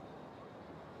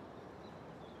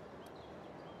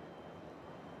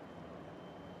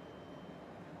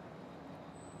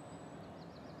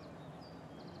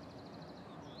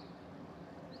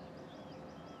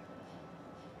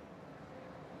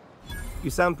 You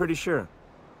sound pretty sure.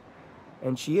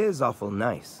 And she is awful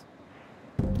nice.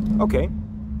 Okay,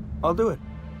 I'll do it.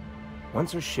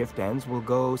 Once her shift ends, we'll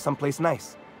go someplace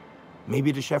nice.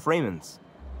 Maybe to Chef Raymond's.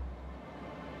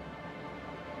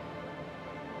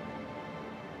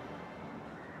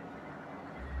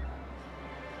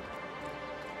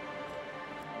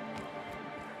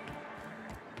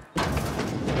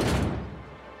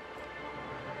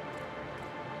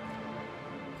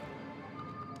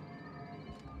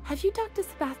 Have you talked to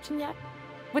Sebastian yet?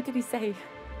 What did he say?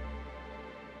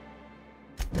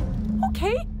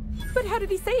 Okay, but how did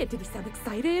he say it? Did he sound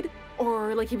excited?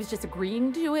 Or like he was just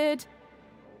agreeing to it?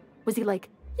 Was he like,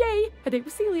 yay, a date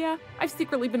with Celia. I've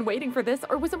secretly been waiting for this.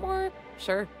 Or was it more,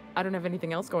 sure, I don't have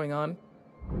anything else going on.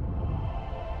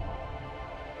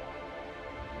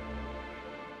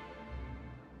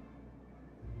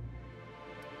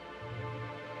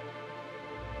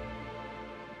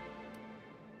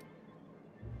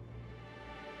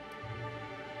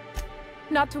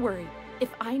 Not to worry. If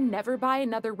I never buy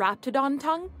another raptidon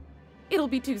tongue, it'll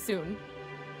be too soon.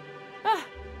 Ah,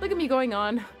 look at me going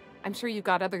on. I'm sure you've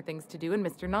got other things to do, and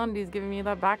Mr. Nandi's giving me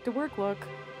that back-to-work look.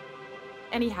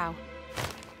 Anyhow,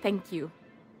 thank you.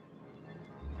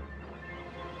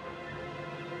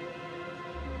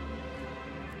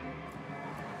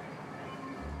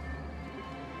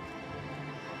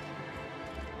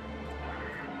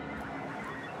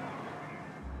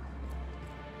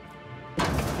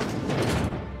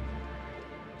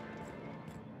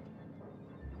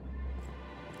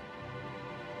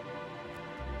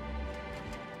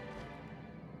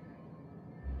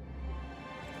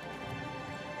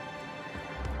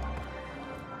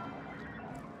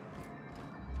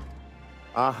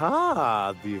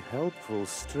 Aha, the helpful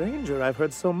stranger I've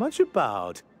heard so much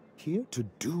about. Here to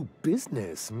do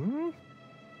business, hmm?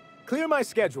 Clear my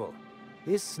schedule.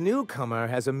 This newcomer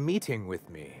has a meeting with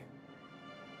me.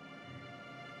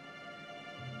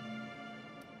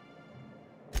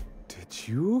 Did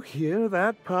you hear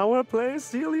that power play,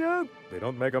 Celia? They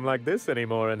don't make them like this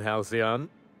anymore in Halcyon.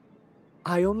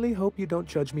 I only hope you don't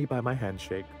judge me by my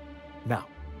handshake. Now,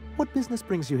 what business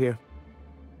brings you here?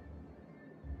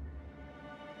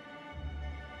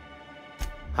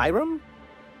 Hiram?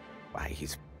 Why,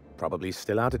 he's probably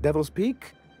still out at Devil's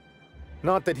Peak.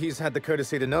 Not that he's had the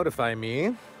courtesy to notify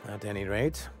me, at any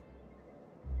rate.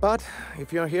 But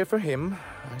if you're here for him,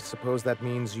 I suppose that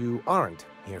means you aren't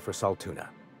here for Saltuna.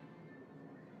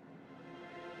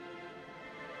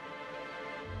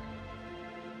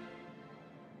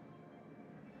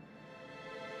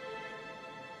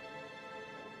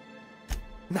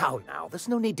 Now, there's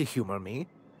no need to humor me.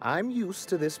 I'm used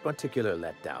to this particular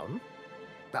letdown.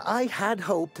 I had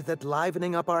hoped that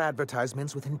livening up our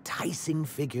advertisements with enticing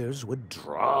figures would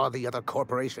draw the other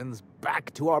corporations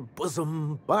back to our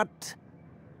bosom, but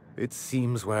it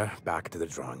seems we're back to the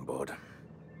drawing board.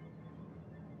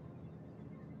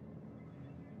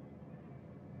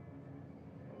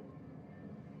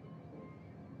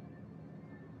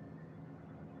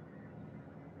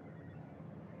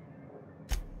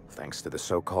 Thanks to the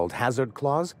so-called hazard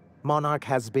clause, Monarque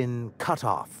has been cut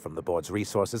off from the board's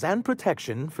resources and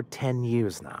protection for 10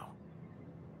 years now.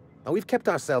 Now, we've kept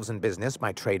ourselves in business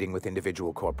by trading with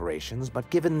individual corporations, but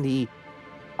given the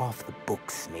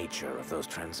off-the-books nature of those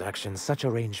transactions, such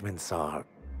arrangements are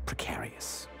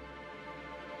precarious.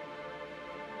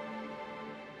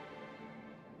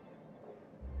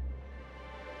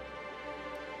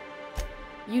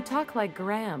 You talk like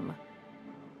Graham.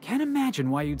 Can't imagine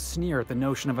why you'd sneer at the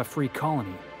notion of a free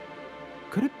colony.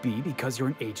 Could it be because you're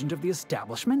an agent of the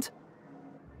establishment?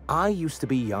 I used to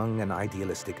be young and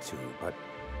idealistic too, but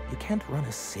you can't run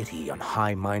a city on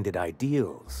high-minded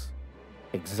ideals.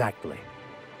 Exactly.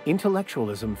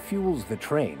 Intellectualism fuels the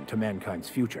train to mankind's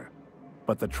future,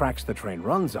 but the tracks the train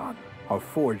runs on are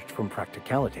forged from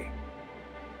practicality.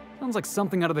 Sounds like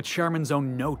something out of the chairman's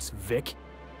own notes, Vic.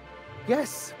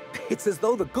 Yes, it's as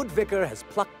though the good vicar has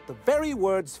plucked the very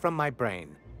words from my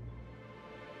brain.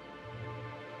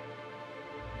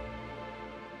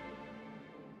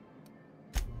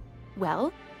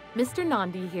 Well, Mr.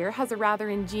 Nandi here has a rather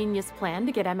ingenious plan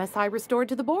to get MSI restored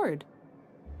to the board.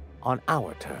 On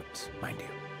our terms, mind you.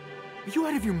 Are you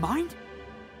out of your mind?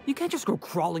 You can't just go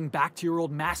crawling back to your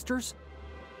old masters.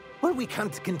 Well, we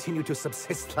can't continue to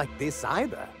subsist like this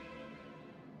either.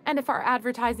 And if our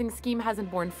advertising scheme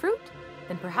hasn't borne fruit,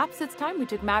 then perhaps it's time we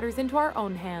took matters into our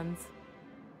own hands.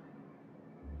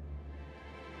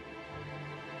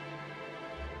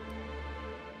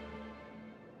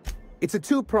 It's a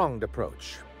two-pronged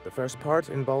approach. The first part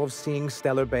involves seeing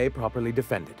Stellar Bay properly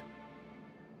defended.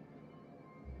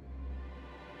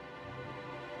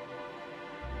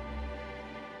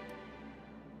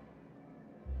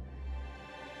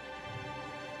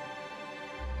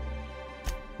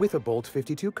 With a Bolt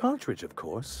 52 cartridge, of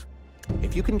course.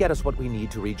 If you can get us what we need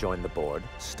to rejoin the board,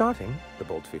 starting the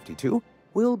Bolt 52,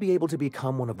 we'll be able to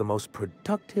become one of the most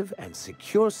productive and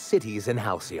secure cities in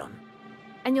Halcyon.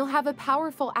 And you'll have a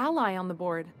powerful ally on the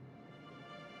board.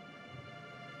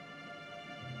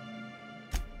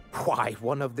 Why,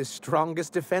 one of the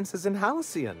strongest defenses in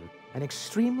Halcyon. An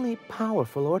extremely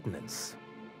powerful ordnance.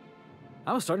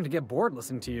 I was starting to get bored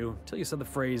listening to you, till you said the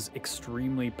phrase,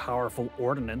 extremely powerful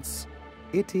ordnance.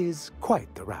 It is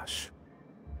quite the rush.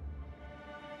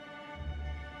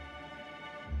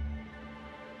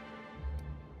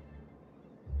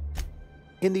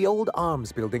 In the old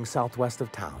arms building southwest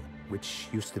of town, which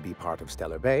used to be part of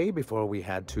Stellar Bay before we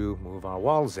had to move our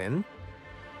walls in,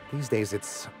 these days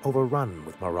it's overrun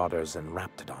with marauders and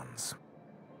raptidons.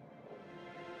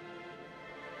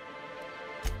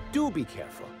 Do be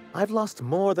careful. I've lost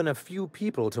more than a few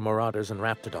people to marauders and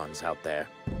raptidons out there.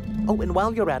 Oh, and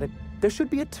while you're at it, there should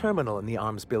be a terminal in the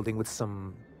arms building with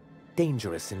some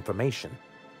dangerous information.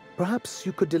 Perhaps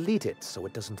you could delete it so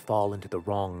it doesn't fall into the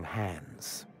wrong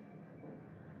hands.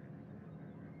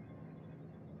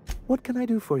 What can I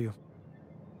do for you?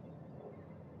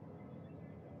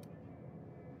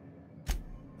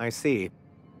 I see.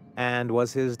 And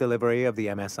was his delivery of the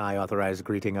MSI authorized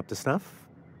greeting up to snuff?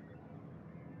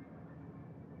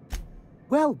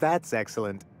 Well, that's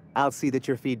excellent. I'll see that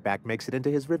your feedback makes it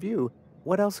into his review.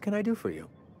 What else can I do for you?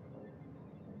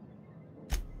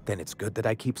 Then it's good that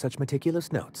I keep such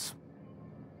meticulous notes.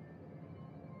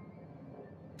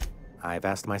 I've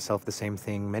asked myself the same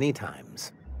thing many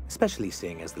times, especially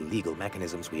seeing as the legal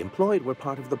mechanisms we employed were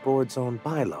part of the board's own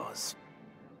bylaws.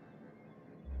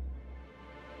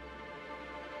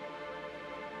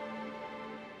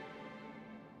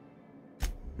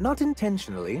 Not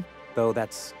intentionally, though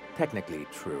that's technically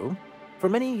true. For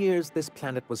many years, this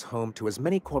planet was home to as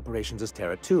many corporations as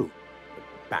Terra 2.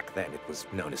 Back then, it was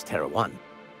known as Terra 1.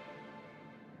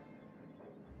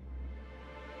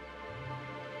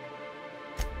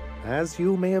 As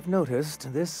you may have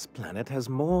noticed, this planet has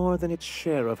more than its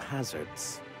share of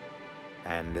hazards.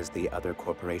 And as the other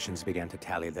corporations began to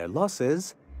tally their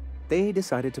losses, they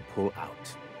decided to pull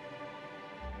out.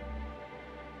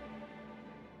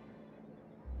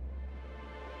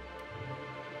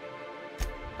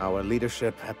 Our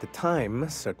leadership at the time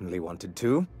certainly wanted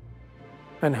to.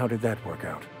 And how did that work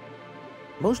out?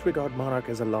 Most regard Monarque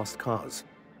as a lost cause.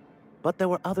 But there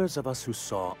were others of us who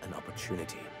saw an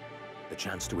opportunity. The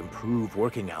chance to improve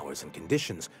working hours and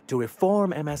conditions, to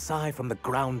reform MSI from the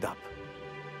ground up.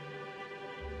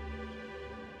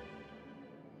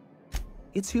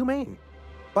 It's humane,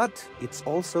 but it's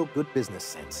also good business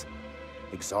sense.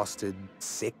 Exhausted,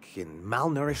 sick, and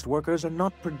malnourished workers are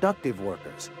not productive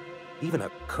workers. Even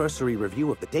a cursory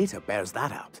review of the data bears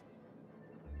that out.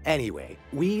 Anyway,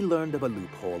 we learned of a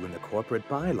loophole in the corporate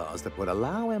bylaws that would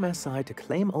allow MSI to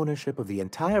claim ownership of the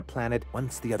entire planet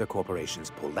once the other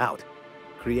corporations pulled out,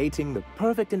 creating the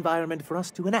perfect environment for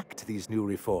us to enact these new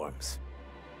reforms.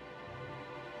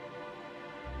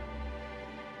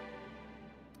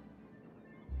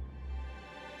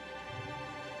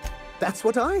 That's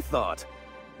what I thought.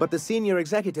 But the senior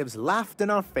executives laughed in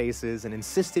our faces and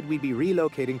insisted we'd be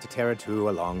relocating to Terra 2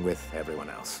 along with everyone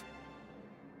else.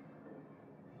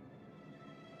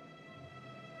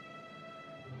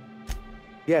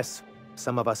 Yes,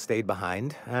 some of us stayed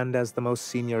behind, and as the most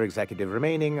senior executive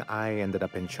remaining, I ended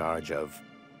up in charge of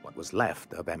what was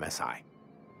left of MSI.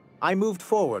 I moved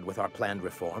forward with our planned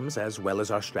reforms, as well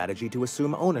as our strategy to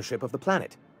assume ownership of the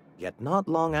planet. Yet not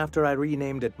long after I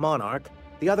renamed it Monarque,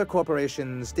 the other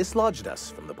corporations dislodged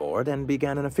us from the board and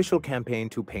began an official campaign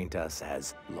to paint us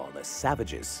as lawless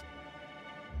savages.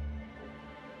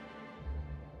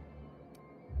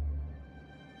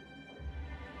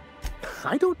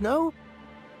 I don't know.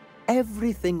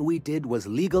 Everything we did was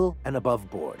legal and above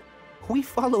board. We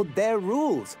followed their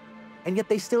rules, and yet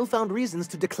they still found reasons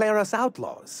to declare us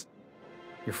outlaws.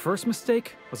 Your first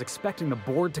mistake was expecting the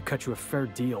board to cut you a fair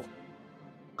deal.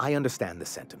 I understand the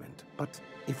sentiment, but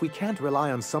if we can't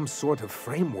rely on some sort of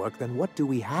framework, then what do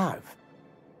we have?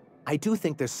 I do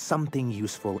think there's something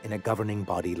useful in a governing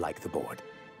body like the board.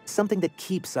 Something that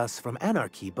keeps us from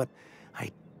anarchy, but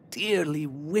I dearly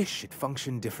wish it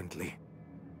functioned differently.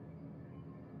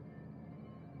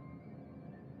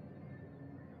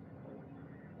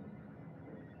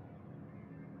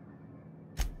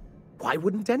 Why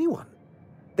wouldn't anyone?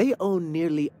 They own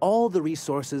nearly all the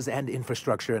resources and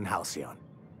infrastructure in Halcyon.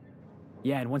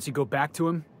 Yeah, and once you go back to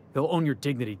him, they'll own your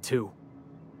dignity too.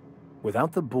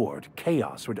 Without the board,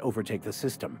 chaos would overtake the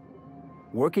system.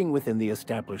 Working within the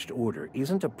established order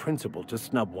isn't a principle to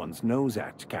snub one's nose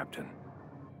at, Captain.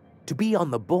 To be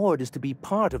on the board is to be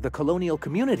part of the colonial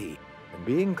community, and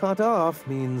being cut off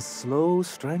means slow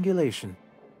strangulation.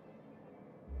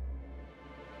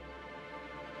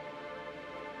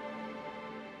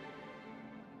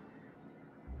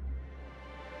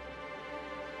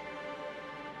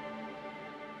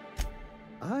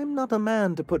 I'm not a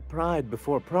man to put pride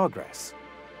before progress.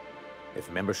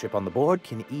 If membership on the board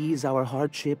can ease our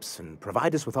hardships and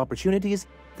provide us with opportunities,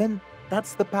 then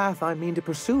that's the path I mean to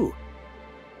pursue.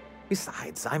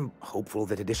 Besides, I'm hopeful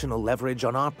that additional leverage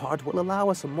on our part will allow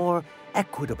us a more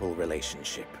equitable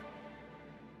relationship.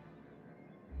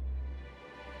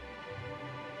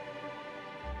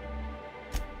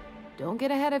 Don't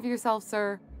get ahead of yourself,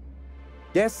 sir.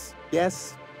 Yes,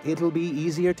 it'll be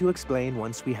easier to explain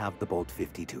once we have the Bolt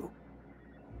 52.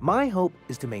 My hope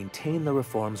is to maintain the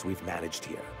reforms we've managed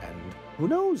here, and who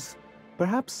knows?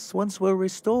 Perhaps once we're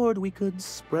restored, we could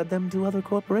spread them to other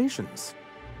corporations.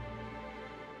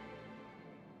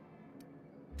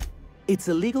 It's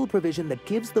a legal provision that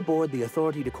gives the board the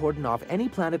authority to cordon off any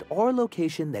planet or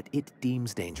location that it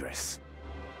deems dangerous.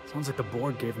 Sounds like the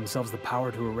board gave themselves the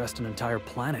power to arrest an entire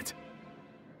planet.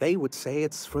 They would say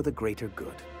it's for the greater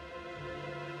good.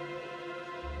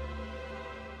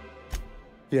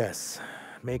 Yes,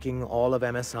 making all of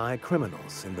MSI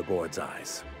criminals in the board's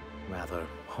eyes. Rather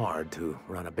hard to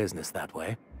run a business that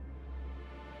way.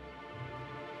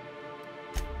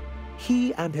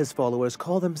 He and his followers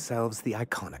call themselves the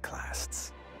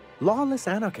Iconoclasts. Lawless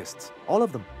anarchists, all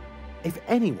of them. If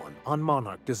anyone on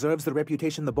Monarque deserves the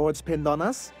reputation the board's pinned on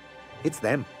us, it's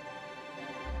them.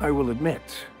 I will admit,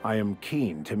 I am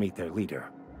keen to meet their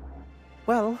leader.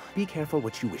 Well, be careful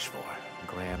what you wish for.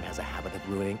 Graham has a habit of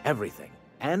ruining everything,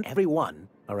 and everyone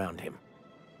around him.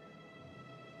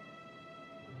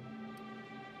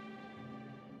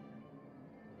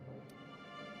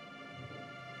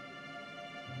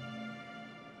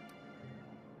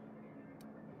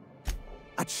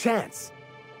 A chance!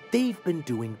 They've been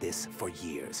doing this for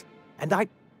years, and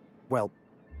well,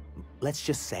 let's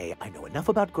just say I know enough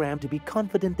about Graham to be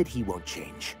confident that he won't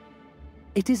change.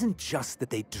 It isn't just that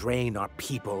they drain our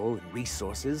people and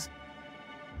resources.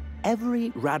 Every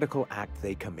radical act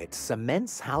they commit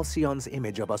cements Halcyon's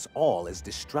image of us all as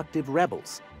destructive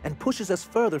rebels and pushes us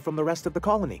further from the rest of the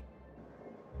colony.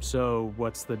 So,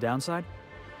 what's the downside?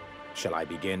 Shall I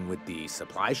begin with the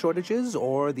supply shortages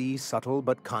or the subtle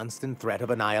but constant threat of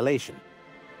annihilation?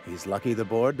 He's lucky the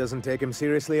board doesn't take him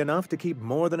seriously enough to keep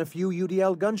more than a few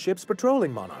UDL gunships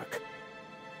patrolling Monarque.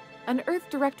 An Earth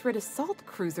Directorate assault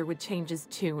cruiser would change his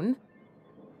tune.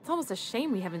 It's almost a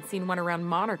shame we haven't seen one around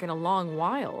Monarque in a long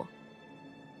while.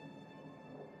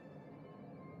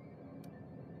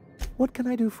 What can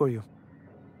I do for you?